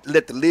 want to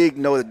let the league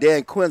know that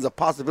Dan Quinn's a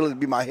possibility to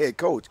be my head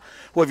coach.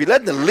 Well, if you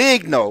let the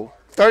league know,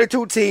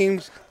 32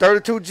 teams,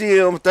 32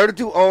 GMs,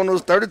 32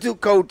 owners, 32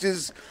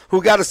 coaches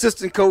who got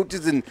assistant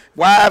coaches and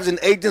wives and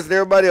agents and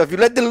everybody else, if you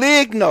let the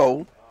league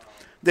know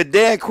that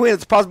Dan Quinn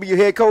is possibly your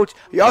head coach,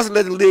 you also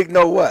let the league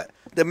know what?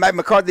 That Mike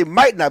McCarthy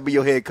might not be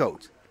your head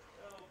coach.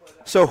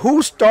 So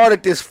who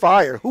started this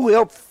fire? Who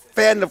helped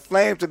fan the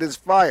flames of this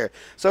fire?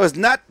 So it's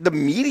not the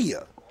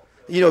media.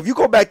 If you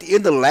go back to the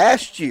end of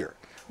last year,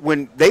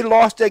 when they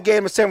lost that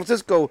game in San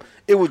Francisco,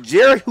 it was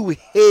Jerry who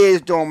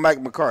hedged on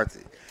Mike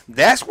McCarthy.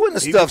 That's when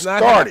the stuff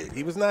started.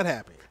 He was not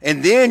happy.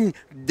 And then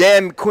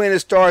Dan Quinn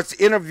starts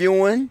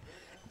interviewing,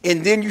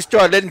 and then you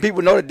start letting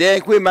people know that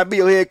Dan Quinn might be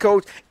your head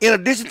coach. In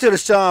addition to the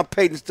Sean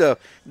Payton stuff,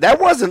 that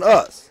wasn't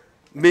us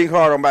being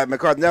hard on Mike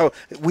McCarthy. Now,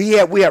 we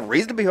have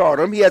reason to be hard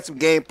on him. He had some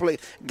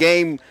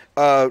game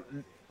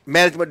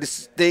management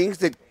things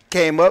that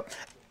came up.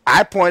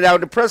 I pointed out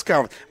in the press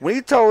conference when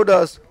he told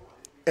us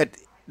at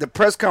the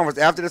press conference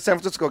after the San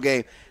Francisco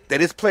game that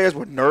his players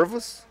were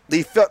nervous.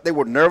 They felt they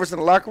were nervous in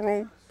the locker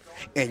room,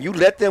 and you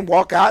let them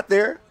walk out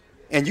there,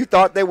 and you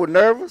thought they were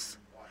nervous.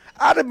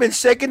 I'd have been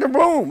shaking the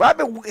room. I'd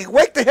been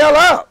wake the hell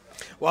up.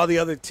 While the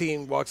other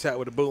team walks out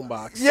with a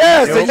boombox.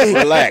 Yes,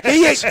 relax.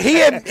 He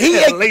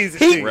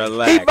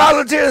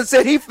volunteered and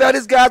said he felt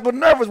his guys were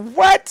nervous.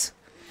 What?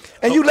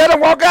 And you let them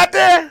walk out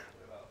there?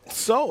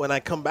 So, and I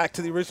come back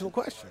to the original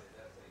question.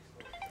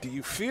 Do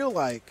you feel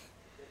like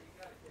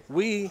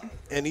we,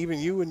 and even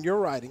you in your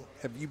writing,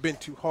 have you been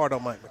too hard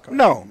on Mike McCarthy?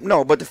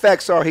 No, but the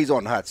facts are he's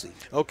on the hot seat.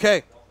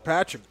 Okay,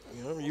 Patrick,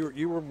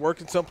 you were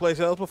working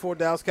someplace else before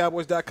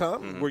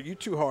DallasCowboys.com. Mm-hmm. Were you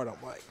too hard on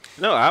Mike?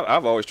 No,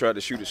 I've always tried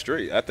to shoot it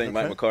straight. I think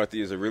Mike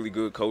McCarthy is a really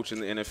good coach in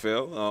the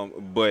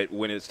NFL, but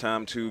when it's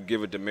time to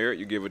give a demerit,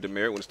 you give a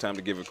demerit. When it's time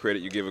to give a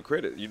credit, you give a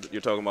credit.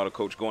 You're talking about a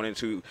coach going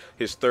into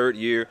his third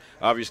year.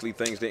 Obviously,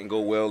 things didn't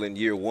go well in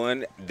year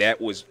one. That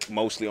was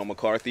mostly on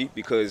McCarthy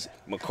because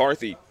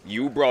McCarthy,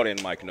 you brought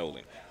in Mike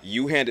Nolan.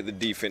 You handed the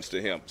defense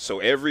to him. So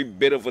every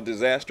bit of a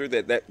disaster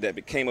that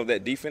became of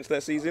that defense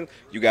that season,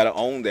 you got to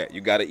own that.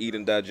 You got to eat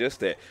and digest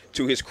that.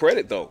 To his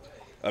credit, though,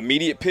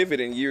 immediate pivot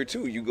in year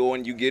two, you go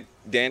and you get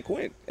Dan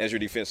Quinn as your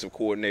defensive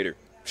coordinator.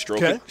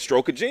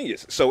 Stroke of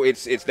genius. So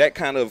it's that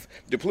kind of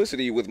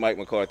duplicity with Mike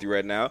McCarthy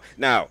right now.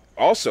 Now,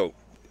 also,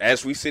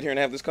 as we sit here and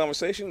have this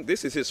conversation,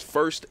 this is his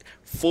first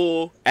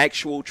full,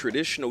 actual,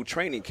 traditional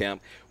training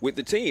camp with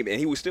the team, and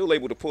he was still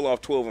able to pull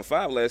off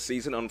 12-5 last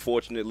season.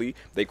 Unfortunately,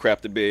 they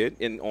crapped the bed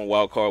on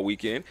Wild Card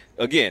Weekend.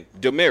 Again,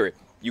 demerit.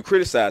 You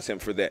criticize him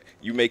for that.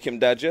 You make him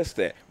digest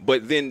that.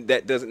 But then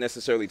that doesn't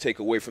necessarily take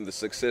away from the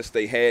success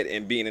they had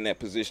in being in that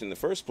position in the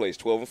first place.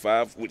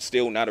 12-5 with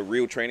still not a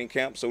real training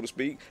camp, so to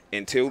speak,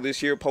 until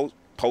this year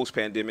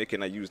post-pandemic,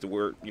 and I use the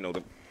word,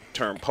 the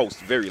term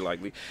post very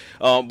lightly.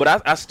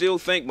 But I still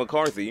think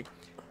McCarthy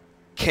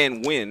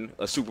can win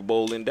a Super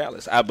Bowl in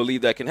Dallas. I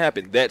believe that can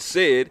happen. That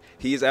said,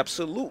 he is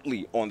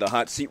absolutely on the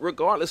hot seat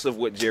regardless of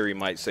what Jerry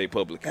might say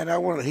publicly.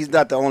 And he's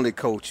not the only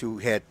coach who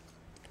had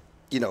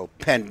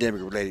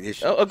pandemic-related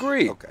issues.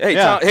 Agree. Okay. Hey,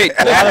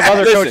 a lot of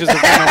other coaches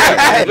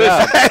have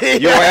listen,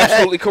 you are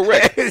absolutely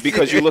correct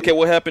because you look at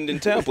what happened in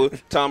Tampa.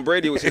 Tom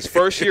Brady was his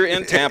first year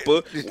in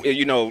Tampa.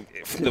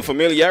 The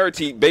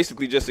familiarity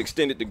basically just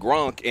extended to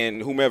Gronk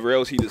and whomever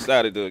else he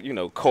decided to,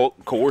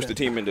 coerce the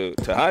team into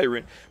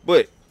hiring.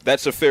 But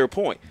that's a fair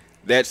point.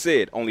 That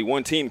said, only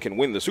one team can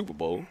win the Super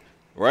Bowl,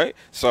 right?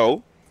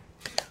 So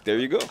there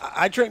you go.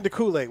 I drank the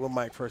Kool-Aid when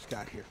Mike first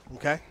got here,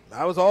 okay?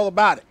 I was all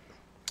about it.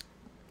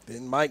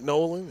 then Mike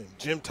Nolan and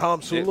Jim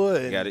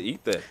Tomsula. You got to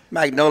eat that.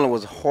 Mike Nolan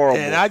was horrible.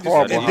 And I just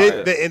horrible.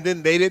 and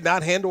then they did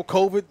not handle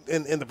COVID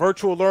and the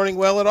virtual learning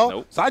well at all.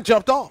 Nope. So I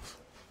jumped off.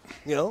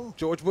 You know,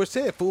 George Bush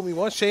said, "Fool me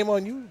once, shame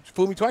on you.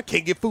 Fool me twice,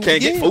 can't get fooled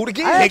again. Can't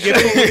Can't get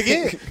fooled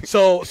again."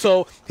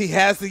 So he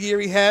has the year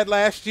he had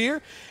last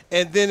year,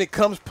 and then it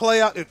comes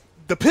play out.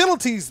 The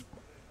penalties.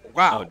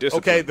 Wow.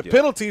 Okay, the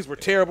penalties were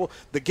terrible.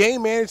 The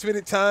game management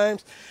at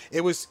times,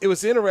 it was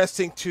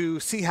interesting to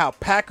see how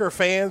Packer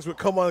fans would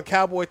come on the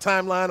Cowboy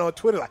timeline on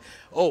Twitter like,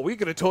 "Oh, we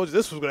could have told you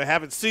this was going to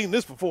haven't seen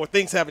this before.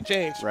 Things haven't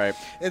changed." Right.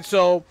 And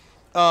so,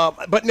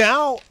 but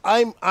now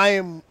I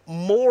am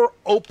more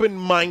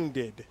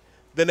open-minded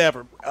than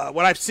ever.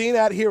 What I've seen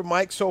out here,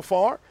 Mike, so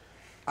far,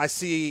 I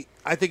think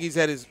he's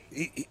at his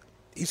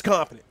he's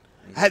confident.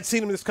 I hadn't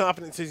seen him this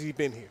confident since he's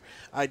been here.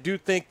 I do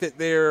think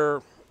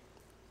that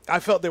I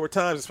felt there were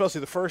times,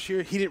 especially the first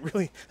year, he didn't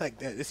really like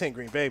this ain't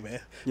Green Bay, man.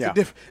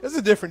 It's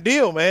a different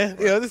deal, man.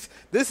 You know,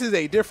 this is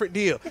a different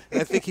deal.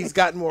 And I think he's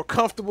gotten more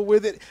comfortable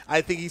with it.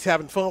 I think he's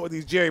having fun with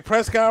these Jerry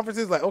press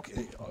conferences. Like,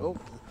 okay,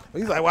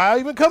 he's like, why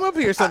even come up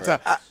here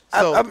sometimes?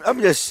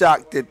 I'm just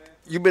shocked that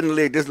you've been in the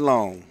league this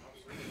long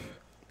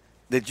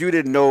that you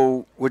didn't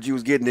know what you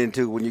was getting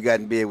into when you got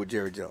in bed with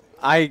Jerry Jones.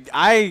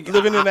 I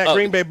living in that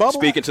Green Bay bubble.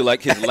 Speaking to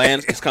like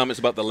his comments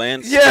about the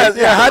land. Yeah.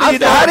 How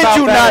did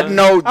you not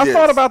know this? I've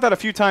thought about that a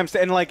few times,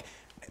 and like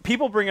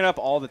people bring it up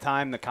all the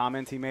time. The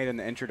comment he made in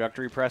the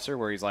introductory presser,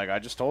 where he's like, "I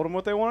just told them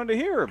what they wanted to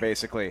hear,"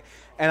 basically.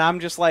 And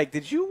I'm just like,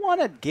 did you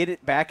want to get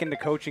it back into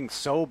coaching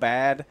so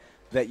bad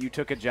that you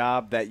took a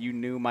job that you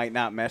knew might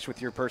not mesh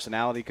with your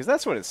personality? Because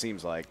that's what it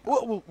seems like.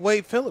 Well,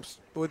 Wade Phillips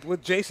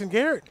with Jason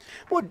Garrett.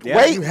 Well,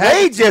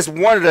 Wade just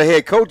wanted a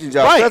head coaching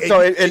job. Right. That's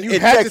all, and you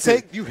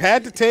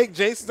had to take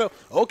Jason. So,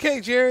 okay,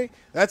 Jerry,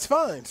 that's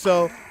fine.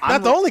 So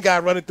not the only guy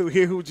running through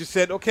here who just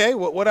said, okay,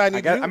 what I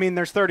need to do? I mean,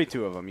 there's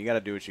 32 of them. You got to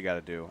do what you got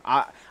to do.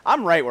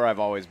 I'm right where I've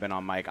always been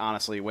on Mike,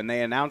 honestly. When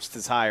they announced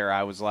his hire,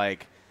 I was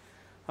like,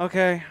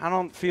 okay, I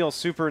don't feel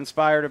super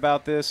inspired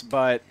about this,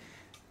 but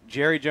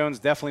Jerry Jones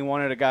definitely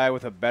wanted a guy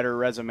with a better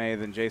resume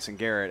than Jason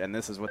Garrett, and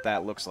this is what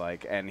that looks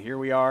like. And here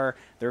we are.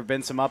 There have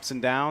been some ups and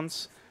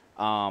downs.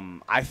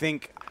 I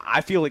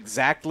feel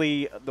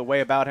exactly the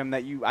way about him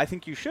that I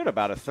think you should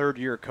about a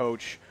third-year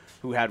coach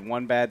who had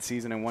one bad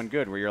season and one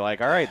good, where you're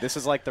like, all right, this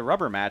is like the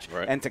rubber match.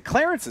 Right. And to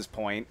Clarence's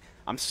point,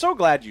 I'm so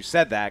glad you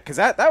said that, because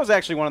that was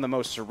actually one of the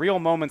most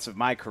surreal moments of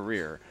my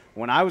career.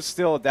 When I was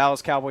still a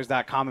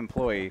DallasCowboys.com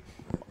employee,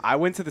 I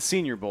went to the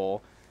Senior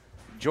Bowl.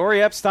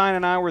 Jory Epstein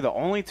and I were the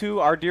only two,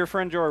 our dear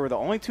friend Jory, were the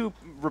only two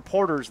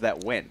reporters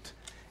that went.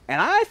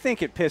 And I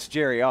think it pissed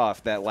Jerry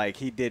off that, like,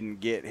 he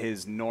didn't get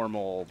his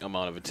normal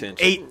amount of attention.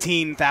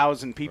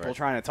 18,000 people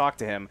trying to talk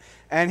to him.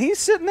 And he's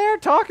sitting there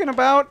talking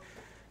about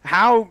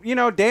how,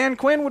 Dan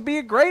Quinn would be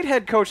a great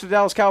head coach of the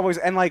Dallas Cowboys.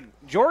 And, like,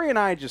 Jory and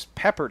I just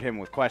peppered him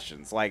with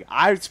questions. Like,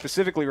 I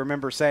specifically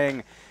remember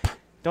saying,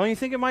 don't you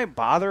think it might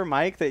bother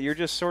Mike that you're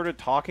just sort of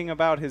talking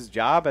about his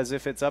job as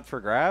if it's up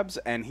for grabs?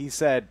 And he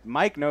said,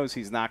 Mike knows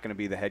he's not going to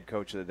be the head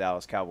coach of the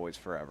Dallas Cowboys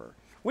forever,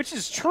 which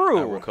is true.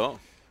 I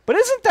recall. But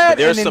isn't that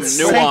there's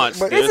some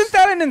nuance? Isn't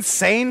that an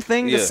insane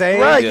thing to say?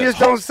 Right, you just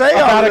don't say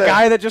about a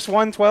guy that just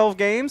won 12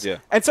 games. Yeah.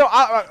 And so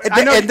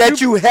I know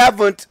that you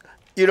haven't,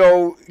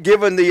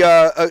 given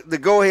the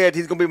go ahead.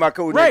 He's going to be my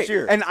coach next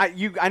year. And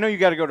I know you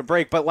got to go to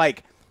break, but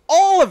like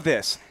all of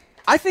this,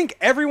 I think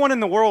everyone in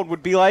the world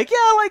would be like,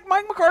 yeah, like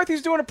Mike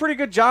McCarthy's doing a pretty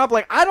good job.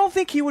 Like, I don't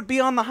think he would be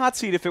on the hot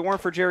seat if it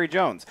weren't for Jerry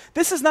Jones.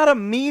 This is not a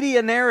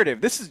media narrative.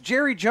 This is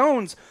Jerry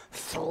Jones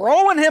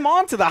throwing him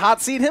onto the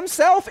hot seat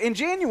himself in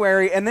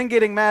January and then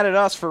getting mad at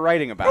us for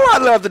writing about it.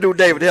 I'd love to do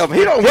David Helman.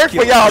 He don't work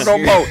for y'all no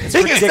more.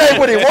 He can say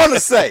what he want to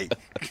say.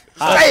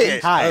 Say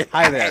it.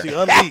 Hi there.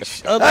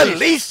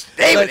 Unleash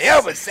David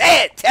Helman.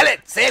 Say it. Tell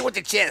it. Say it with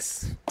your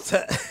chest.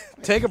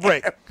 Take a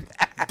break.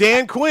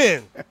 Dan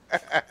Quinn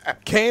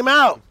came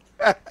out.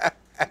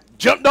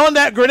 Jumped on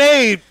that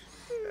grenade.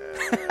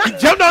 He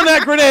jumped on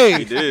that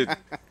grenade.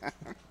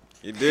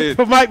 He did.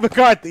 For Mike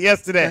McCarthy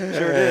yesterday.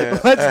 Sure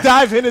did. Let's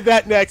dive into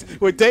that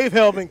next with Dave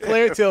Helman,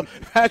 Clarence Hill,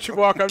 Patrick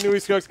Walker. I'm Newy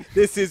Scruggs.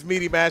 This is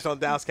Media Mash on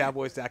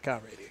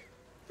DallasCowboys.com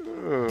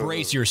radio.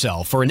 Brace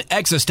yourself for an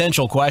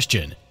existential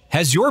question.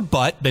 Has your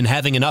butt been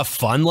having enough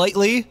fun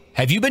lately?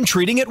 Have you been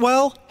treating it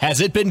well?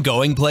 Has it been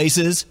going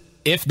places?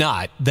 If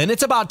not, then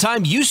it's about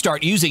time you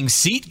start using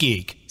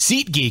SeatGeek.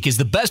 SeatGeek is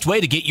the best way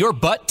to get your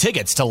butt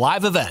tickets to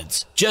live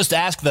events. Just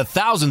ask the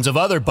thousands of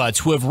other butts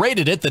who have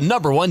rated it the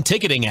 #1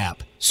 ticketing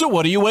app. So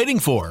what are you waiting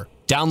for?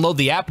 Download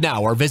the app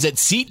now or visit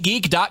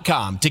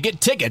SeatGeek.com to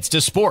get tickets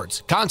to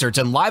sports, concerts,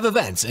 and live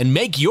events and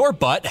make your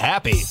butt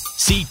happy.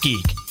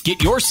 SeatGeek.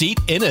 Get your seat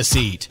in a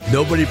seat.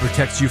 Nobody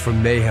protects you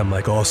from mayhem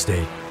like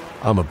Allstate.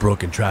 I'm a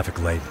broken traffic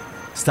light.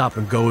 Stop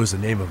and go is the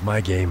name of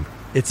my game.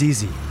 It's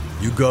easy.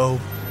 You go,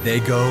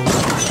 they go.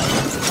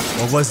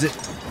 Or was it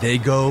they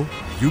go,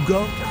 you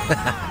go?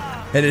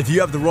 And if you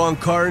have the wrong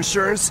car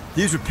insurance,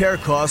 these repair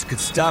costs could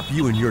stop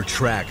you in your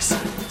tracks.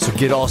 So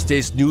get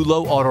Allstate's new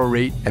low auto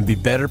rate and be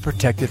better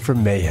protected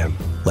from mayhem.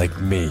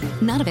 like me.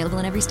 Not available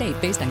in every state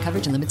based on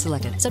coverage and limits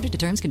selected. Subject to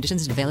terms,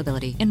 conditions, and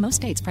availability. In most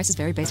states, prices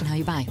vary based on how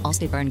you buy.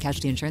 Allstate Fire and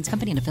Casualty Insurance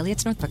Company and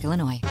affiliates, Northbrook,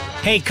 Illinois.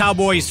 Hey,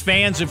 Cowboys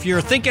fans, if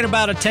you're thinking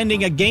about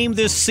attending a game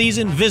this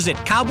season, visit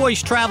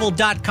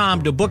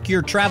cowboystravel.com to book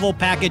your travel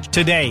package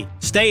today.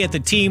 Stay at the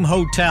team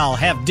hotel,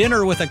 have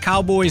dinner with a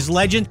Cowboys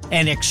legend,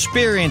 and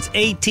experience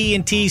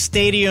AT&T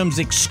Stadium's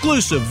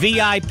exclusive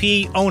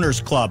VIP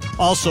Owners Club.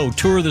 Also,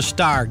 tour the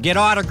Star, get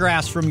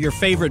autographs from your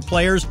favorite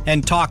players,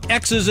 and talk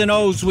X's and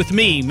O's with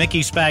me,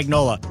 Mickey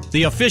Spagnola.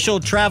 The official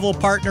travel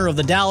partner of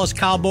the Dallas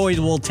Cowboys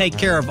will take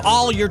care of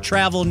all your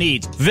travel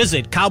needs.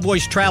 Visit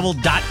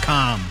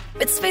cowboystravel.com.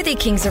 With Smoothie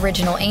King's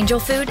original Angel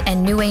Food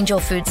and new Angel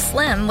Food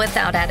Slim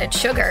without added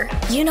sugar,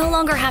 you no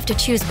longer have to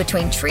choose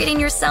between treating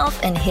yourself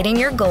and hitting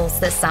your goals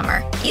this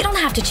summer. You don't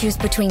have to choose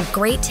between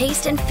great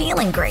taste and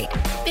feeling great.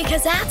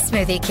 Because at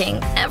Smoothie King,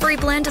 every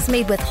blend is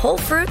made with whole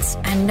fruits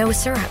and no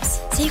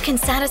syrups, so you can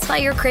satisfy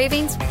your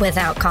cravings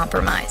without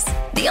compromise.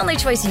 The only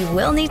choice you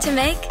will need to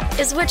make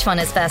is which one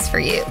is best for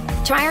you.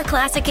 Try our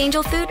classic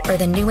Angel Food or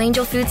the new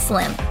Angel Food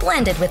Slim,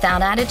 blended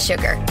without added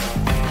sugar.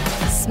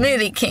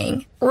 Smoothie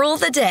King, rule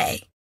the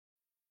day.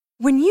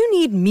 When you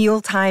need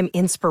mealtime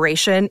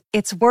inspiration,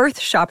 it's worth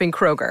shopping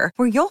Kroger,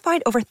 where you'll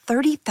find over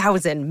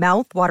 30,000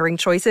 mouth-watering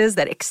choices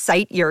that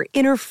excite your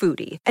inner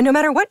foodie. And no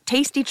matter what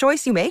tasty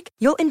choice you make,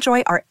 you'll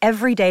enjoy our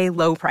everyday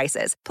low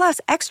prices, plus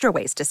extra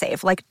ways to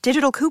save, like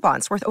digital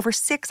coupons worth over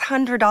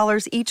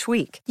 $600 each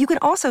week. You can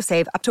also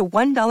save up to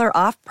 $1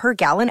 off per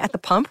gallon at the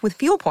pump with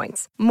fuel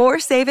points. More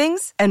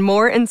savings and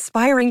more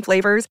inspiring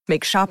flavors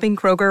make shopping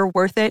Kroger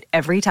worth it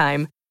every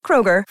time.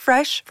 Kroger,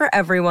 fresh for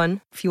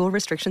everyone. Fuel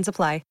restrictions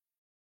apply.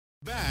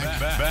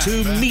 Back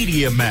to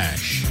Media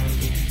Mash.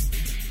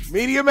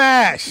 Media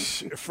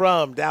Mash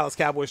from Dallas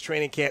Cowboys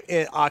training camp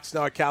in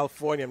Oxnard,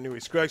 California. I'm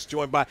Newey Scruggs,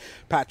 joined by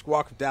Patrick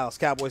Walker of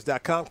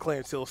DallasCowboys.com,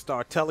 Clarence Hill,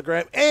 Star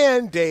Telegram,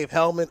 and Dave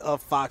Hellman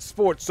of Fox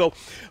Sports. So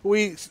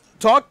we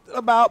talked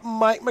about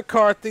Mike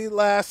McCarthy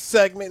last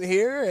segment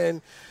here,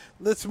 and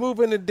let's move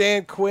into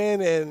Dan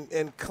Quinn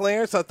and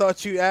Clarence. I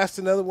thought you asked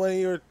another one of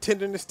your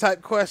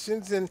tenderness-type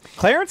questions. And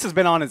Clarence has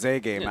been on his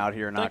A-game out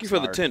here in Oxnard. Thank you for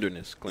the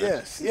tenderness,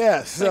 Clarence.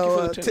 Yes.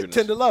 So,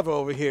 tender lover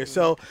over here.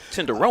 So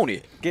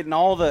Tenderoni. Getting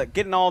all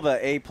the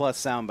A-plus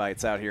sound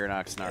bites out here in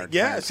Oxnard.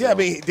 Yes, I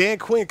mean, Dan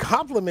Quinn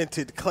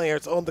complimented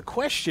Clarence on the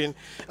question.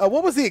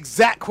 What was the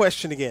exact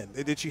question again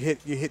that you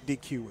hit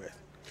DQ with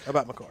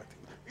about McCarthy?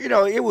 You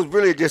know, it was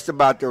really just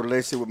about the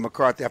relationship with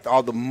McCarthy after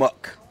all the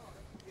muck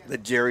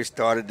that Jerry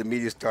started, the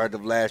media started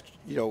of last,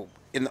 in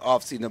the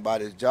offseason about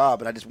his job,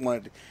 and I just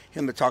wanted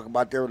him to talk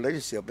about their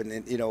relationship.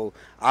 And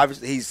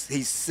obviously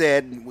he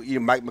said,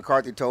 Mike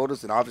McCarthy told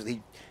us, and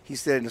obviously he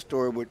said in the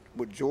story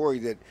with Jory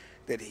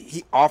that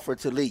he offered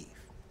to leave,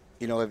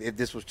 if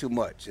this was too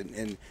much.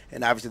 And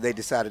obviously they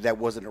decided that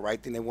wasn't the right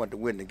thing. They wanted to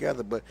win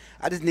together. But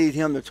I just need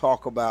him to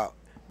talk about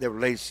their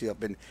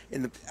relationship.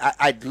 And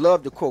I'd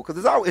love to quote,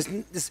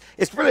 because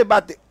it's really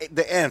about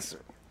the answer.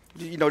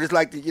 Just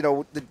like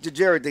the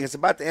Jerry thing, it's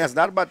about the answer,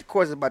 not about the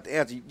question, it's about the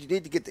answer. You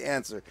need to get the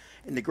answer.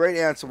 And the great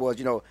answer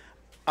was,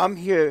 I'm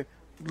here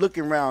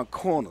looking around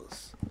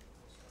corners.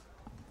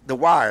 The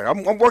Wire.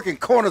 I'm working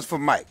corners for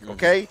Mike,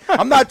 okay?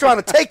 I'm not trying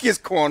to take his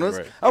corners.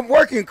 Right. I'm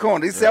working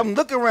corners. He said, I'm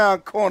looking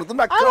around corners. I'm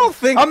not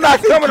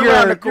coming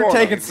around the corner. You're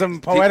taking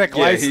some poetic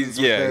license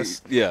with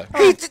this. Yeah.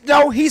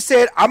 He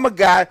said, I'm a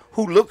guy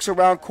who looks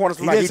around corners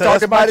for Mike. He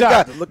talked about his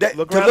job. To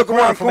look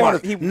around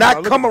corners,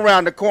 not come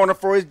around the corner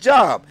for his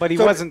job. But he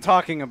wasn't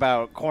talking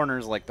about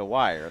corners like The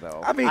Wire,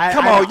 though. I mean,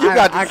 come on.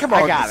 Come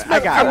on. I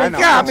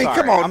got it.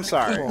 Come on. I'm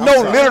sorry.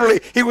 No,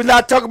 literally, he was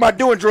not talking about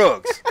doing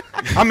drugs.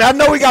 I mean, I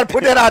know we got to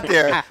put that out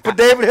there for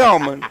David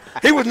Hellman.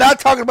 He was not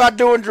talking about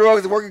doing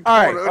drugs and working. All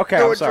right, okay,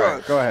 I'm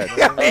sorry. Drugs. Go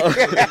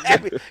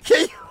ahead.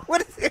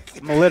 What is it?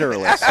 I'm a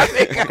literalist.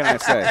 What can I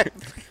say?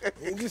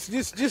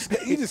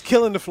 You're just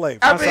killing the flavor.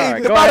 I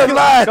mean, the bottom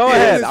line. Go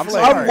ahead.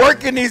 I'm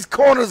working these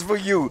corners for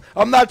you.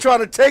 I'm not trying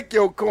to take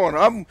your corner.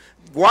 I'm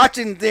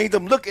watching things.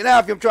 I'm looking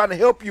out. If I'm trying to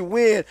help you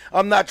win,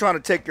 I'm not trying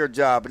to take your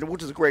job.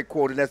 Which is a great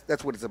quote, and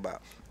that's what it's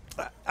about.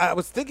 I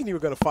was thinking you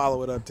were going to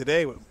follow it up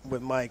today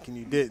with Mike, and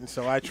you didn't.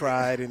 So I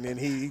tried, and then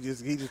he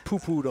just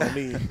poo-pooed on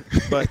me.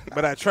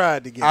 But I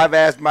tried to get. I've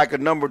asked Mike a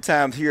number of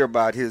times here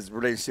about his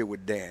relationship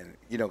with Dan.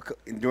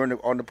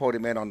 On the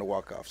podium and on the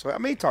walk-off. So I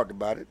mean, he talked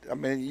about it. I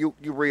mean, you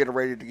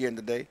reiterated it again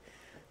today.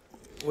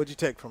 What'd you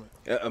take from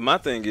it? My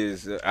thing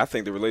is, I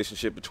think the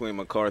relationship between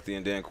McCarthy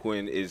and Dan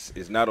Quinn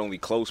is not only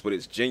close, but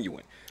it's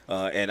genuine.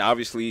 And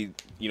obviously,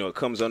 it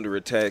comes under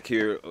attack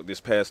here this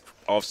past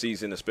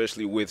offseason,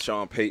 especially with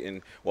Sean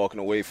Payton walking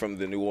away from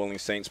the New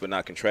Orleans Saints, but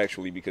not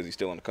contractually because he's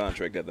still on the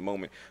contract at the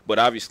moment. But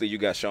obviously, you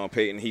got Sean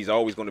Payton. He's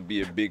always going to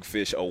be a big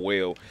fish, a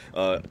whale,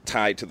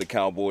 tied to the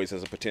Cowboys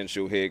as a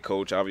potential head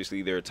coach.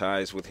 Obviously, there are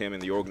ties with him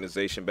and the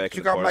organization back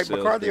in the You got Mike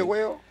McCarthy a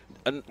whale?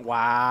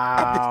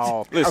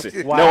 Wow.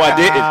 Listen, wow. No, I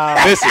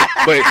didn't. Listen,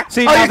 but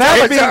See, now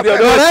that's being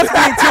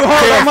too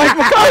hard on Mike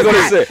McCarthy. I was going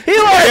to say. He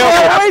lost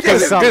more weight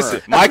this summer.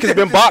 Listen, Mike has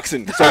been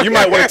boxing, so you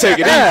might want to take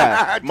it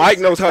easy. Mike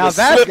knows how to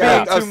slip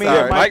now.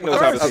 Mike knows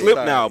how to slip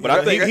now, but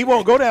I think he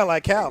won't go down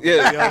like Calvin.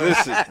 Yeah,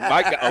 listen,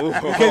 Mike. You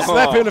can't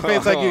slap him in the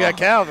face like you got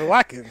Calvin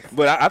Watkins.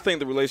 But I think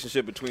the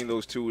relationship between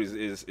those two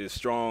is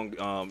strong.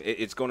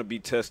 It's going to be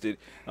tested,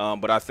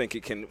 but I think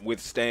it can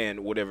withstand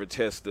whatever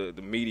test the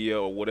media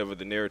or whatever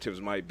the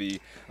narratives might be.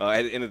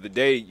 At the end of the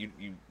day,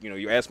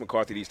 you ask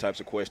McCarthy these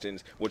types of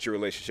questions. What's your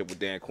relationship with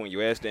Dan Quinn?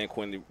 You ask Dan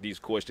Quinn these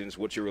questions.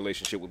 What's your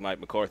relationship with Mike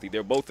McCarthy?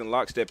 They're both in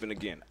lockstep, and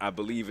again, I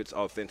believe it's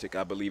authentic.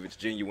 I believe it's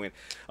genuine,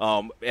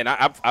 and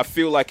I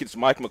feel like it's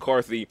Mike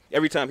McCarthy.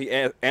 Every time he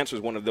answers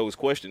one of those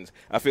questions,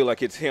 I feel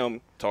like it's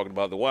him talking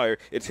about The Wire.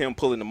 It's him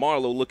pulling the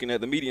Marlowe, looking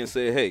at the media and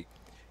saying, hey,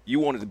 you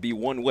want it to be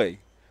one way,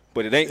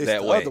 but it ain't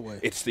that way.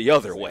 It's the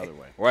other way,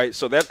 right?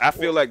 So that I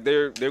feel like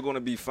they're going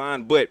to be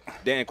fine. But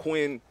Dan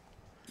Quinn,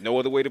 no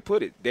other way to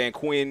put it. Dan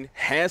Quinn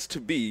has to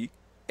be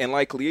and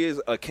likely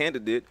is a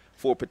candidate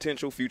for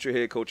potential future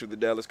head coach of the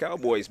Dallas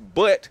Cowboys.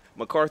 But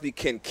McCarthy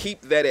can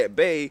keep that at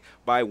bay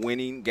by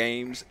winning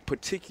games,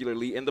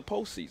 particularly in the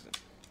postseason.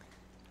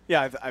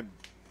 Yeah, I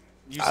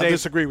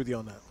disagree with you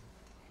on that.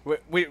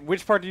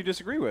 Which part do you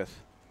disagree with?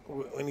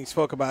 When he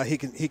spoke about he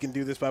can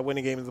do this by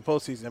winning games in the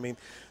postseason. I mean,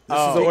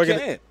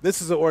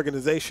 this is an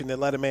organization that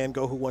let a man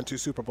go who won 2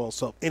 Super Bowls,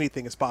 so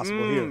anything is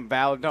possible here.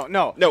 Valid.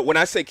 No. When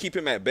I say keep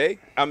him at bay,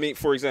 I mean,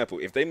 for example,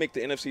 if they make the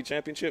NFC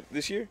Championship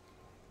this year,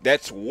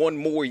 that's one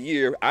more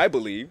year, I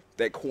believe,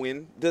 that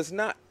Quinn does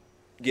not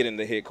get in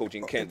the head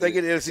coaching candidate. They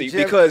get the NFC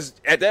Championship. Because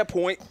at that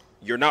point,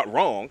 you're not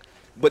wrong,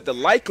 but the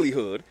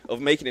likelihood of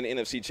making an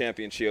NFC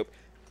Championship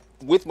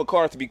with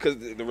McCarthy, because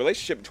the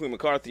relationship between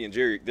McCarthy and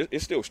Jerry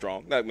is still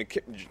strong. Now,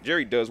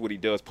 Jerry does what he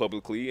does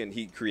publicly, and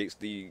he creates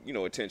the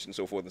attention,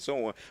 so forth and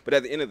so on. But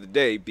at the end of the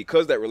day,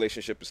 because that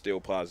relationship is still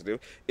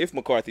positive, if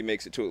McCarthy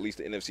makes it to at least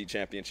the NFC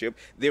Championship,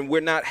 then we're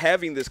not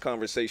having this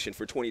conversation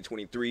for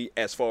 2023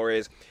 as far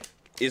as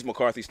is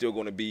McCarthy still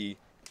going to be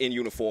in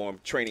uniform,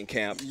 training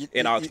camp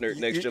in Oxnard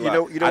next July.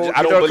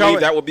 I don't believe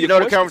that would be a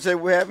question. The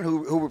conversation we're having,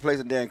 who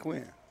replacing Dan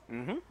Quinn?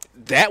 Mm-hmm.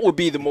 That would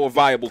be the more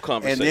viable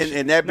conversation.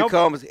 And that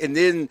brings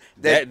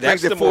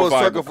it full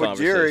circle for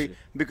Jerry,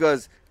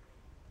 because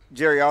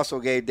Jerry also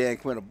gave Dan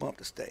Quinn a bump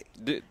to stay.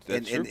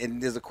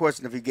 And there's a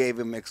question if he gave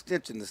him an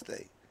extension to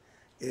stay.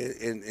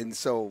 And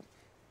so –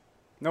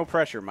 no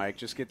pressure, Mike.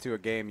 Just get to a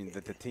game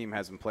that the team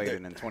hasn't played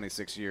in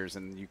 26 years,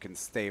 and you can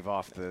stave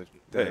off the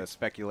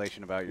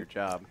speculation about your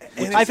job.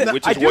 Which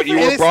is what you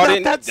were brought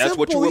in. That's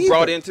what you were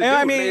brought in to do.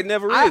 I mean, it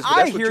never is. But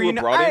that's what you were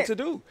brought in to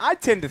do. I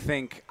tend to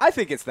think. I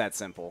think it's that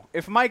simple.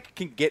 If Mike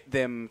can get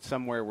them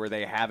somewhere where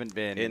they haven't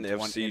been in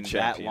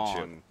that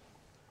long,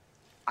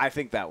 I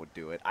think that would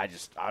do it. I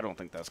don't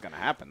think that's going to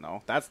happen,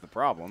 though. That's the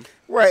problem.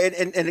 Right,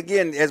 and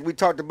again, as we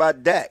talked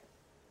about Dak,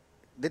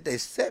 did they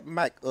set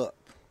Mike up?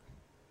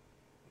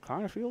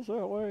 Kind of feels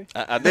that way.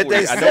 I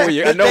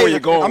know where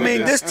you're going. I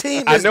mean, this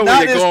team is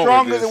not as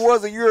strong as it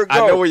was a year ago.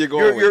 I know where you're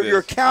going.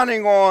 You're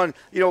counting on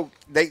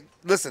they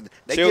listen.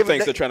 Still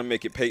thinks they're trying to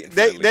make it Peyton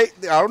friendly.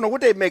 I don't know what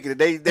they make it.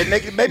 They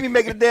maybe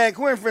make it Dan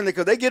Quinn friendly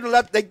because they give a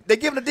lot. They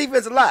give the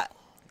defense a lot.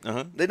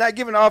 They're not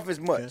giving the offense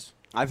much. Okay.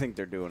 I think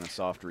they're doing a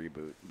soft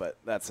reboot, but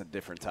that's a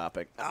different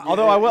topic.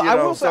 Although I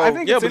will say, I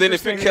think but then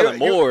if you're Kellen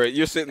Moore,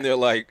 you're sitting there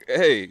like,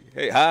 hey,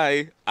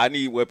 hi, I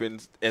need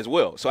weapons as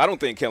well. So I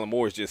don't think Kellen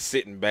Moore is just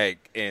sitting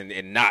back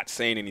and not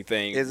saying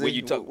anything.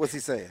 What's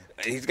he saying?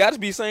 He's got to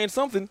be saying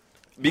something.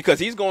 Because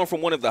he's going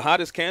from one of the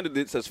hottest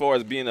candidates as far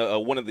as being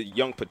one of the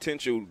young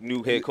potential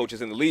new head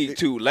coaches in the league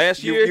to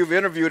last year. You've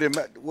interviewed him.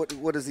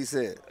 What has he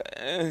said?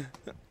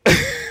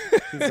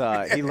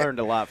 He learned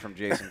a lot from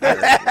Jason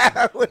Garrett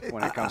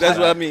when it comes to That's that.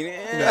 what I mean.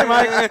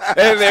 Hey,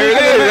 there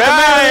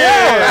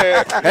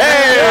it is.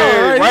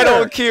 Hey, right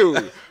on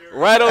cue.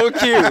 Right on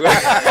cue.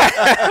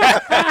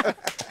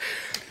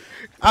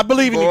 I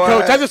believe in you,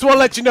 Coach. I just want to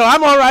let you know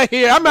I'm all right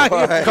here. I'm out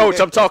here, Coach.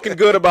 I'm talking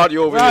good about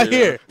you over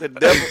here. The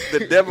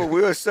devil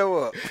will show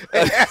up.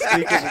 When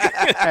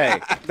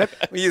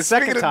you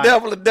speak of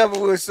the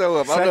devil will show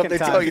up. I don't know if they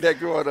tell you that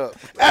growing up.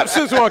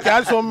 Absolutely, okay.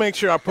 I just want to make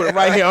sure I put it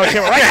right here on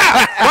camera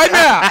right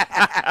now.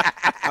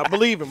 I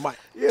believe in Mike.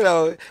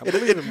 Run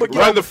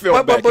the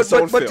film back.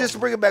 But just to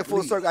bring it back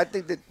full circle, I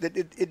think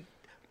that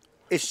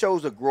it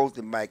shows a growth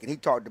in Mike, and he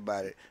talked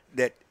about it,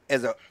 that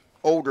as a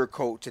older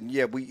coach, and he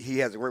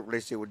has a great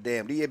relationship with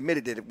Dan. He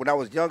admitted that when I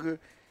was younger,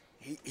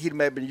 he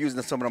may have been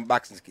using some of them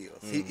boxing skills.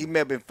 He may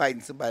have been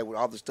fighting somebody with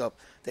all the stuff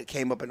that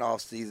came up in the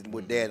offseason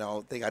with Dan.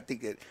 I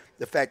think that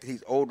the fact that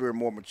he's older and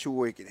more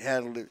mature, he can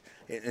handle it,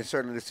 and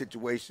certainly the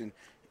situation,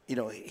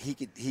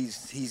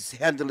 he's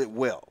handled it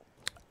well.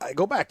 I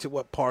go back to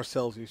what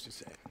Parcells used to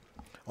say.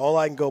 All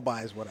I can go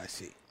by is what I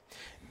see.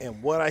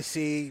 And what I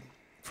see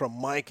from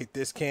Mike at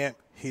this camp,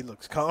 he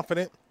looks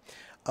confident.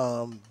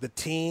 The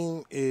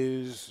team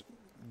is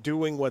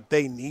doing what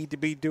they need to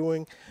be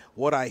doing.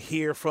 What I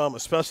hear from,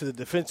 especially the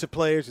defensive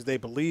players, is they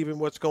believe in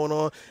what's going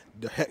on.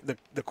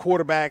 The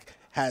quarterback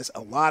has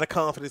a lot of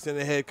confidence in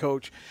the head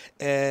coach,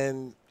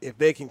 and if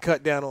they can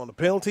cut down on the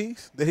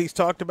penalties that he's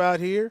talked about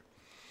here,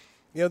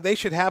 they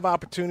should have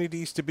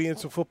opportunities to be in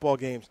some football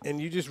games.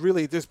 And you just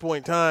really, at this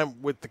point in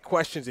time, with the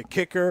questions at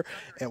kicker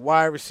and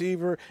wide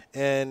receiver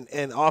and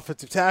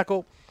offensive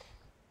tackle,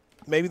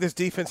 maybe this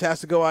defense has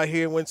to go out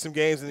here and win some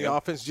games, and the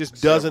offense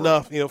just does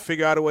enough,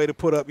 figure out a way to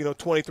put up,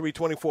 23,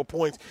 24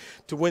 points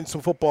to win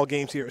some football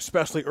games here,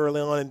 especially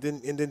early on, and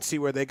then see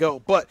where they go.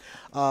 But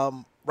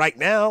right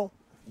now,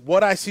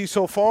 what I see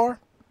so far,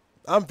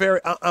 I'm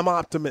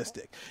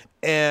optimistic.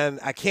 And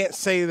I can't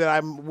say that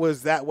I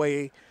was that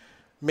way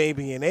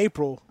maybe in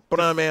April, but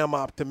I am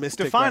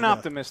optimistic. Define right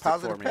optimistic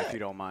for me, if you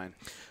don't mind.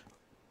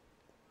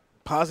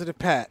 Positive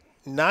Pat.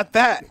 Not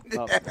that.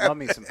 Love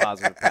me some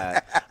positive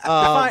Pat.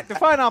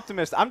 Define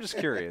optimistic. I'm just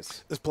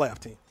curious. This playoff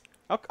team.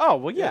 Oh,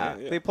 well, yeah.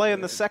 They play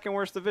in the second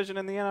worst division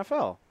in the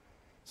NFL.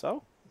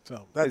 So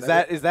is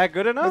that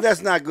good enough? But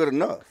that's not good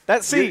enough.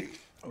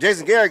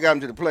 Jason Garrett got him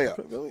to the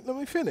playoffs. Let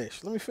me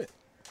finish.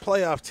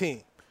 Playoff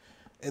team.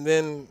 And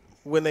then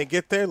when they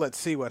get there, let's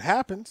see what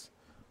happens.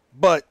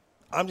 But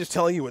I'm just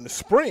telling you, in the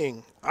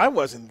spring, I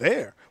wasn't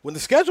there. When the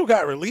schedule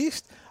got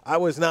released, I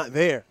was not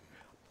there.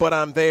 But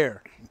I'm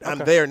there. I'm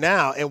there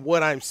now. And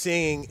what I'm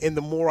seeing, and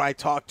the more I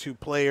talk to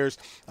players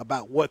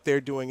about what they're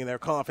doing and their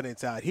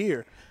confidence out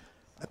here,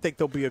 I think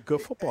they'll be a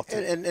good football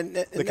team. And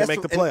they can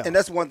make the playoffs. And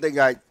that's one thing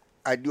I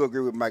do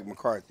agree with Mike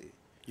McCarthy.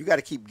 You got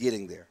to keep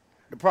getting there.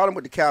 The problem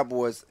with the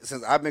Cowboys,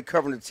 since I've been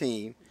covering the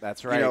team,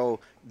 that's right.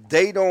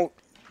 They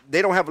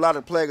don't have a lot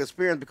of playoff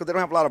experience because they don't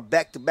have a lot of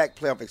back-to-back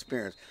playoff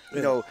experience.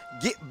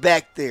 Get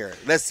back there.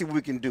 Let's see what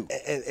we can do.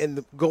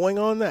 And going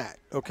on that,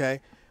 okay,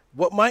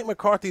 what Mike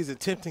McCarthy is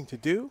attempting to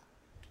do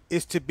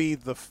is to be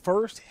the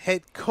first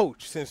head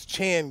coach since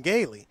Chan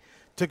Gailey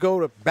to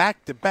go to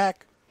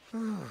back-to-back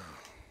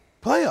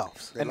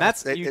playoffs. And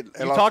that's you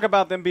talk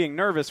about them being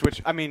nervous,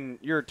 which, I mean,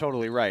 you're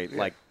totally right. Yeah.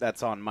 Like,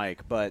 that's on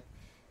Mike. But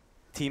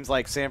teams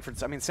like San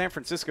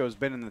Francisco has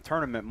been in the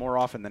tournament more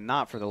often than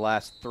not for the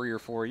last 3 or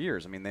 4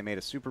 years. I mean, they made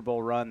a Super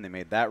Bowl run. They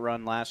made that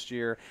run last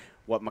year.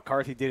 What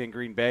McCarthy did in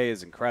Green Bay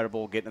is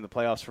incredible, getting in the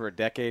playoffs for a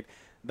decade.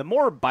 The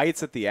more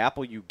bites at the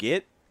apple you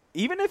get,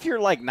 even if you're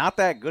like not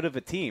that good of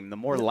a team, the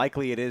more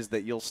likely it is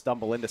that you'll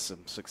stumble into some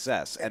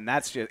success. And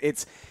that's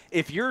just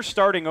if you're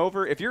starting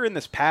over, if you're in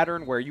this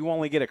pattern where you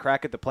only get a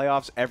crack at the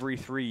playoffs every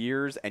 3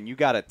 years and you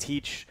got to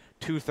teach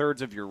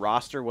 2/3 of your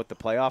roster what the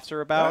playoffs are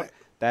about,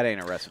 that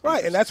ain't a recipe.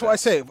 Right, and that's why I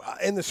say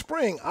in the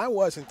spring I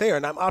wasn't there,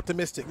 and I'm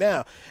optimistic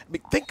now.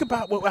 But think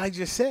about what I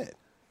just said.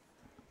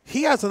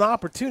 He has an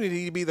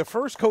opportunity to be the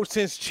first coach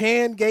since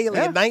Chan Gailey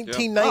in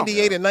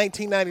 1998 and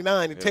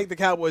 1999 to take the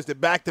Cowboys to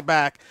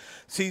back-to-back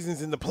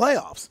seasons in the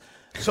playoffs.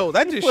 So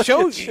that just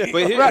shows you.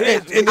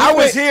 I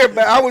was here.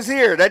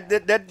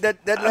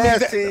 That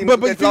last team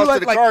but that lost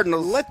to the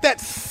Cardinals. Let that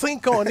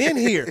sink on in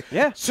here.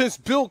 Yeah. Since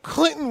Bill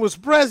Clinton was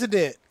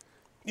president,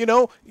 I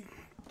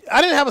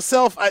didn't have a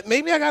cell phone.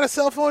 Maybe I got a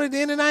cell phone at the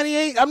end of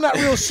 98. I'm not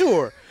real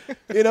sure.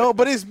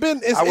 But it's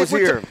been. I was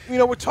here.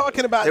 We're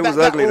talking about it was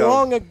that ugly,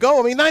 long ago.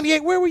 I mean,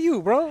 98. Where were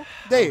you, bro?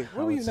 Dave,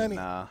 where were you? 98.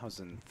 I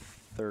was in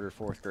 3rd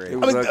or 4th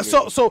grade.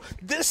 So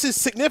this is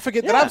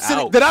significant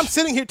that I'm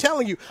sitting here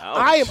telling you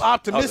I am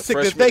optimistic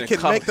that they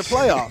can make the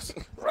playoffs.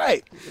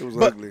 Right. It was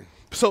ugly.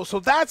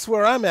 So that's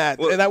where I'm at,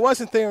 and I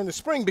wasn't there in the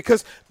spring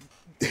because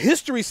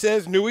history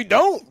says, "No,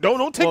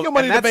 don't take your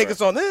money to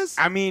Vegas on this."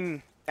 I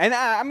mean. And,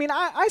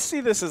 I see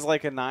this as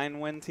like a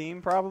 9-win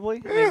team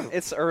probably. I mean,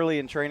 it's early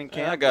in training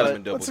camp. I got them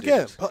in double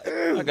digits.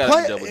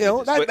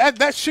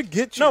 That should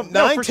get you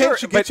 9-10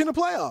 should get you in the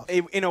playoffs.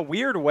 In a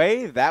weird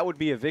way, that would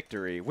be a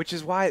victory, which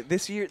is why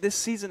this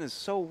season is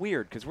so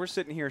weird because we're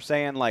sitting here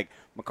saying, like,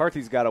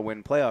 McCarthy's got to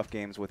win playoff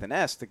games with an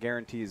S to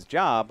guarantee his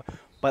job.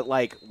 But,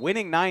 like,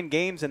 winning 9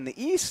 games in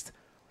the East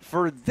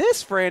for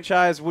this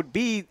franchise would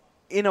be –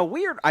 in a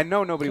weird – I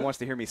know nobody wants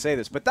to hear me say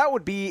this, but that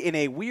would be in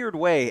a weird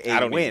way a win. I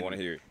don't even want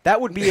to hear it. That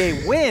would be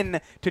a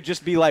win to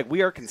just be like,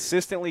 we are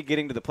consistently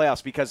getting to the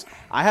playoffs because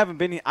I haven't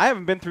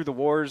been through the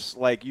wars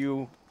like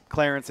you,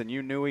 Clarence, and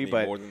you, Newey,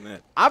 but more than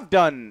that. I've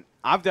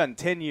done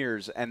 10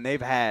 years, and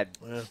they've had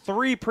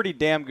 3 pretty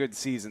damn good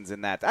seasons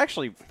in that.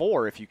 Actually,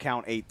 4 if you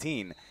count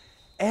 18.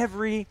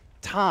 Every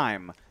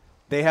time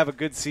they have a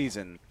good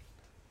season,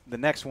 the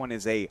next one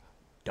is a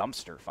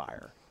dumpster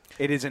fire.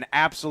 It is an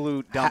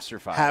absolute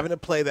dumpster fire. Having to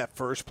play that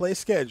first place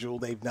schedule,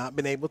 they've not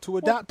been able to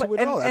adapt to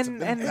it all.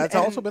 That's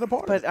also been a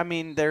part of it. But, I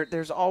mean,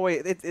 there's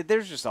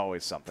just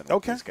always something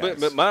with these guys.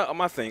 But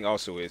my thing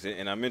also is,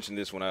 and I mentioned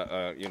this when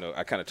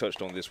I kind of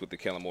touched on this with the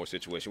Kellen Moore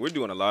situation. We're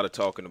doing a lot of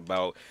talking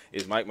about,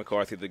 is Mike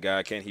McCarthy the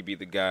guy? Can he be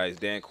the guy? Is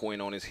Dan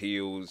Quinn on his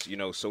heels,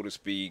 so to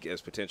speak,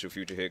 as potential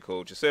future head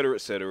coach, et cetera,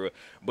 et cetera.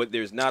 But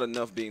there's not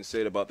enough being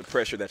said about the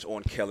pressure that's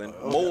on Kellen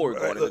Moore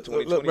going into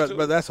 2022.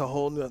 But that's a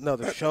whole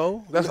nother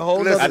show. That's a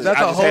whole other. That's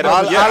a whole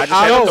I just had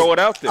to throw it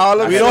out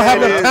there. We don't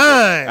have enough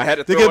time. I had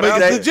to throw it out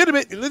there.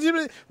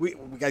 Legitimate. We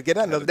got to get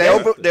out another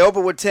They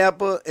open with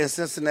Tampa and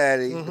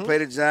Cincinnati. They play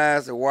the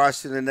Giants and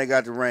Washington, and they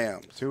got the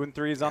Rams. 2 and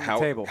 3 is on the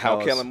table.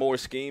 How Kellen Moore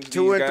schemes.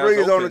 2 and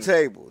 3 is on the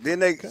table. Then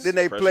they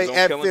play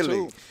at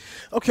Philly.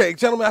 Okay,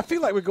 gentlemen, I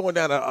feel like we're going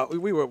down.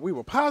 We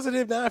were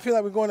positive. Now I feel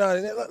like we're going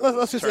down.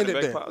 Let's just end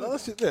it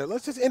there.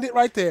 Let's just end it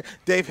right there.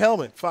 Dave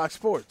Hellman, Fox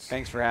Sports.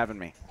 Thanks for having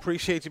me.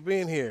 Appreciate you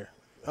being here.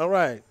 All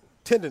right.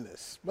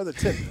 Tenderness, Mother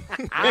Tender.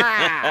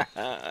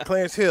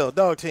 Clarence Hill,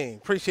 Dog Team.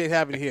 Appreciate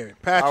having you here.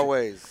 Patrick.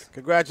 Always.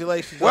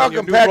 Congratulations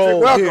welcome, on your new Patrick.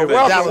 role Welcome, here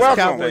welcome, at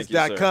welcome.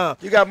 DallasCowboys.com.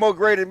 You got more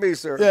great than me,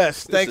 sir.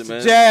 Yes, thanks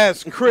to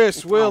Jazz,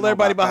 Chris, Will,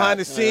 everybody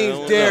behind the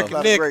scenes, Derek,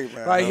 and Nick, great,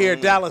 right here,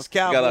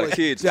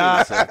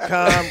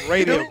 DallasCowboys.com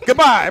radio. Too.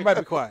 Goodbye.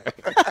 Everybody be quiet.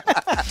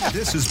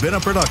 This has been a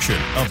production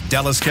of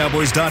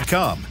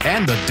DallasCowboys.com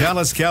and the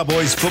Dallas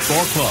Cowboys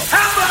Football Club.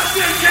 How about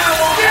this, Cowboys?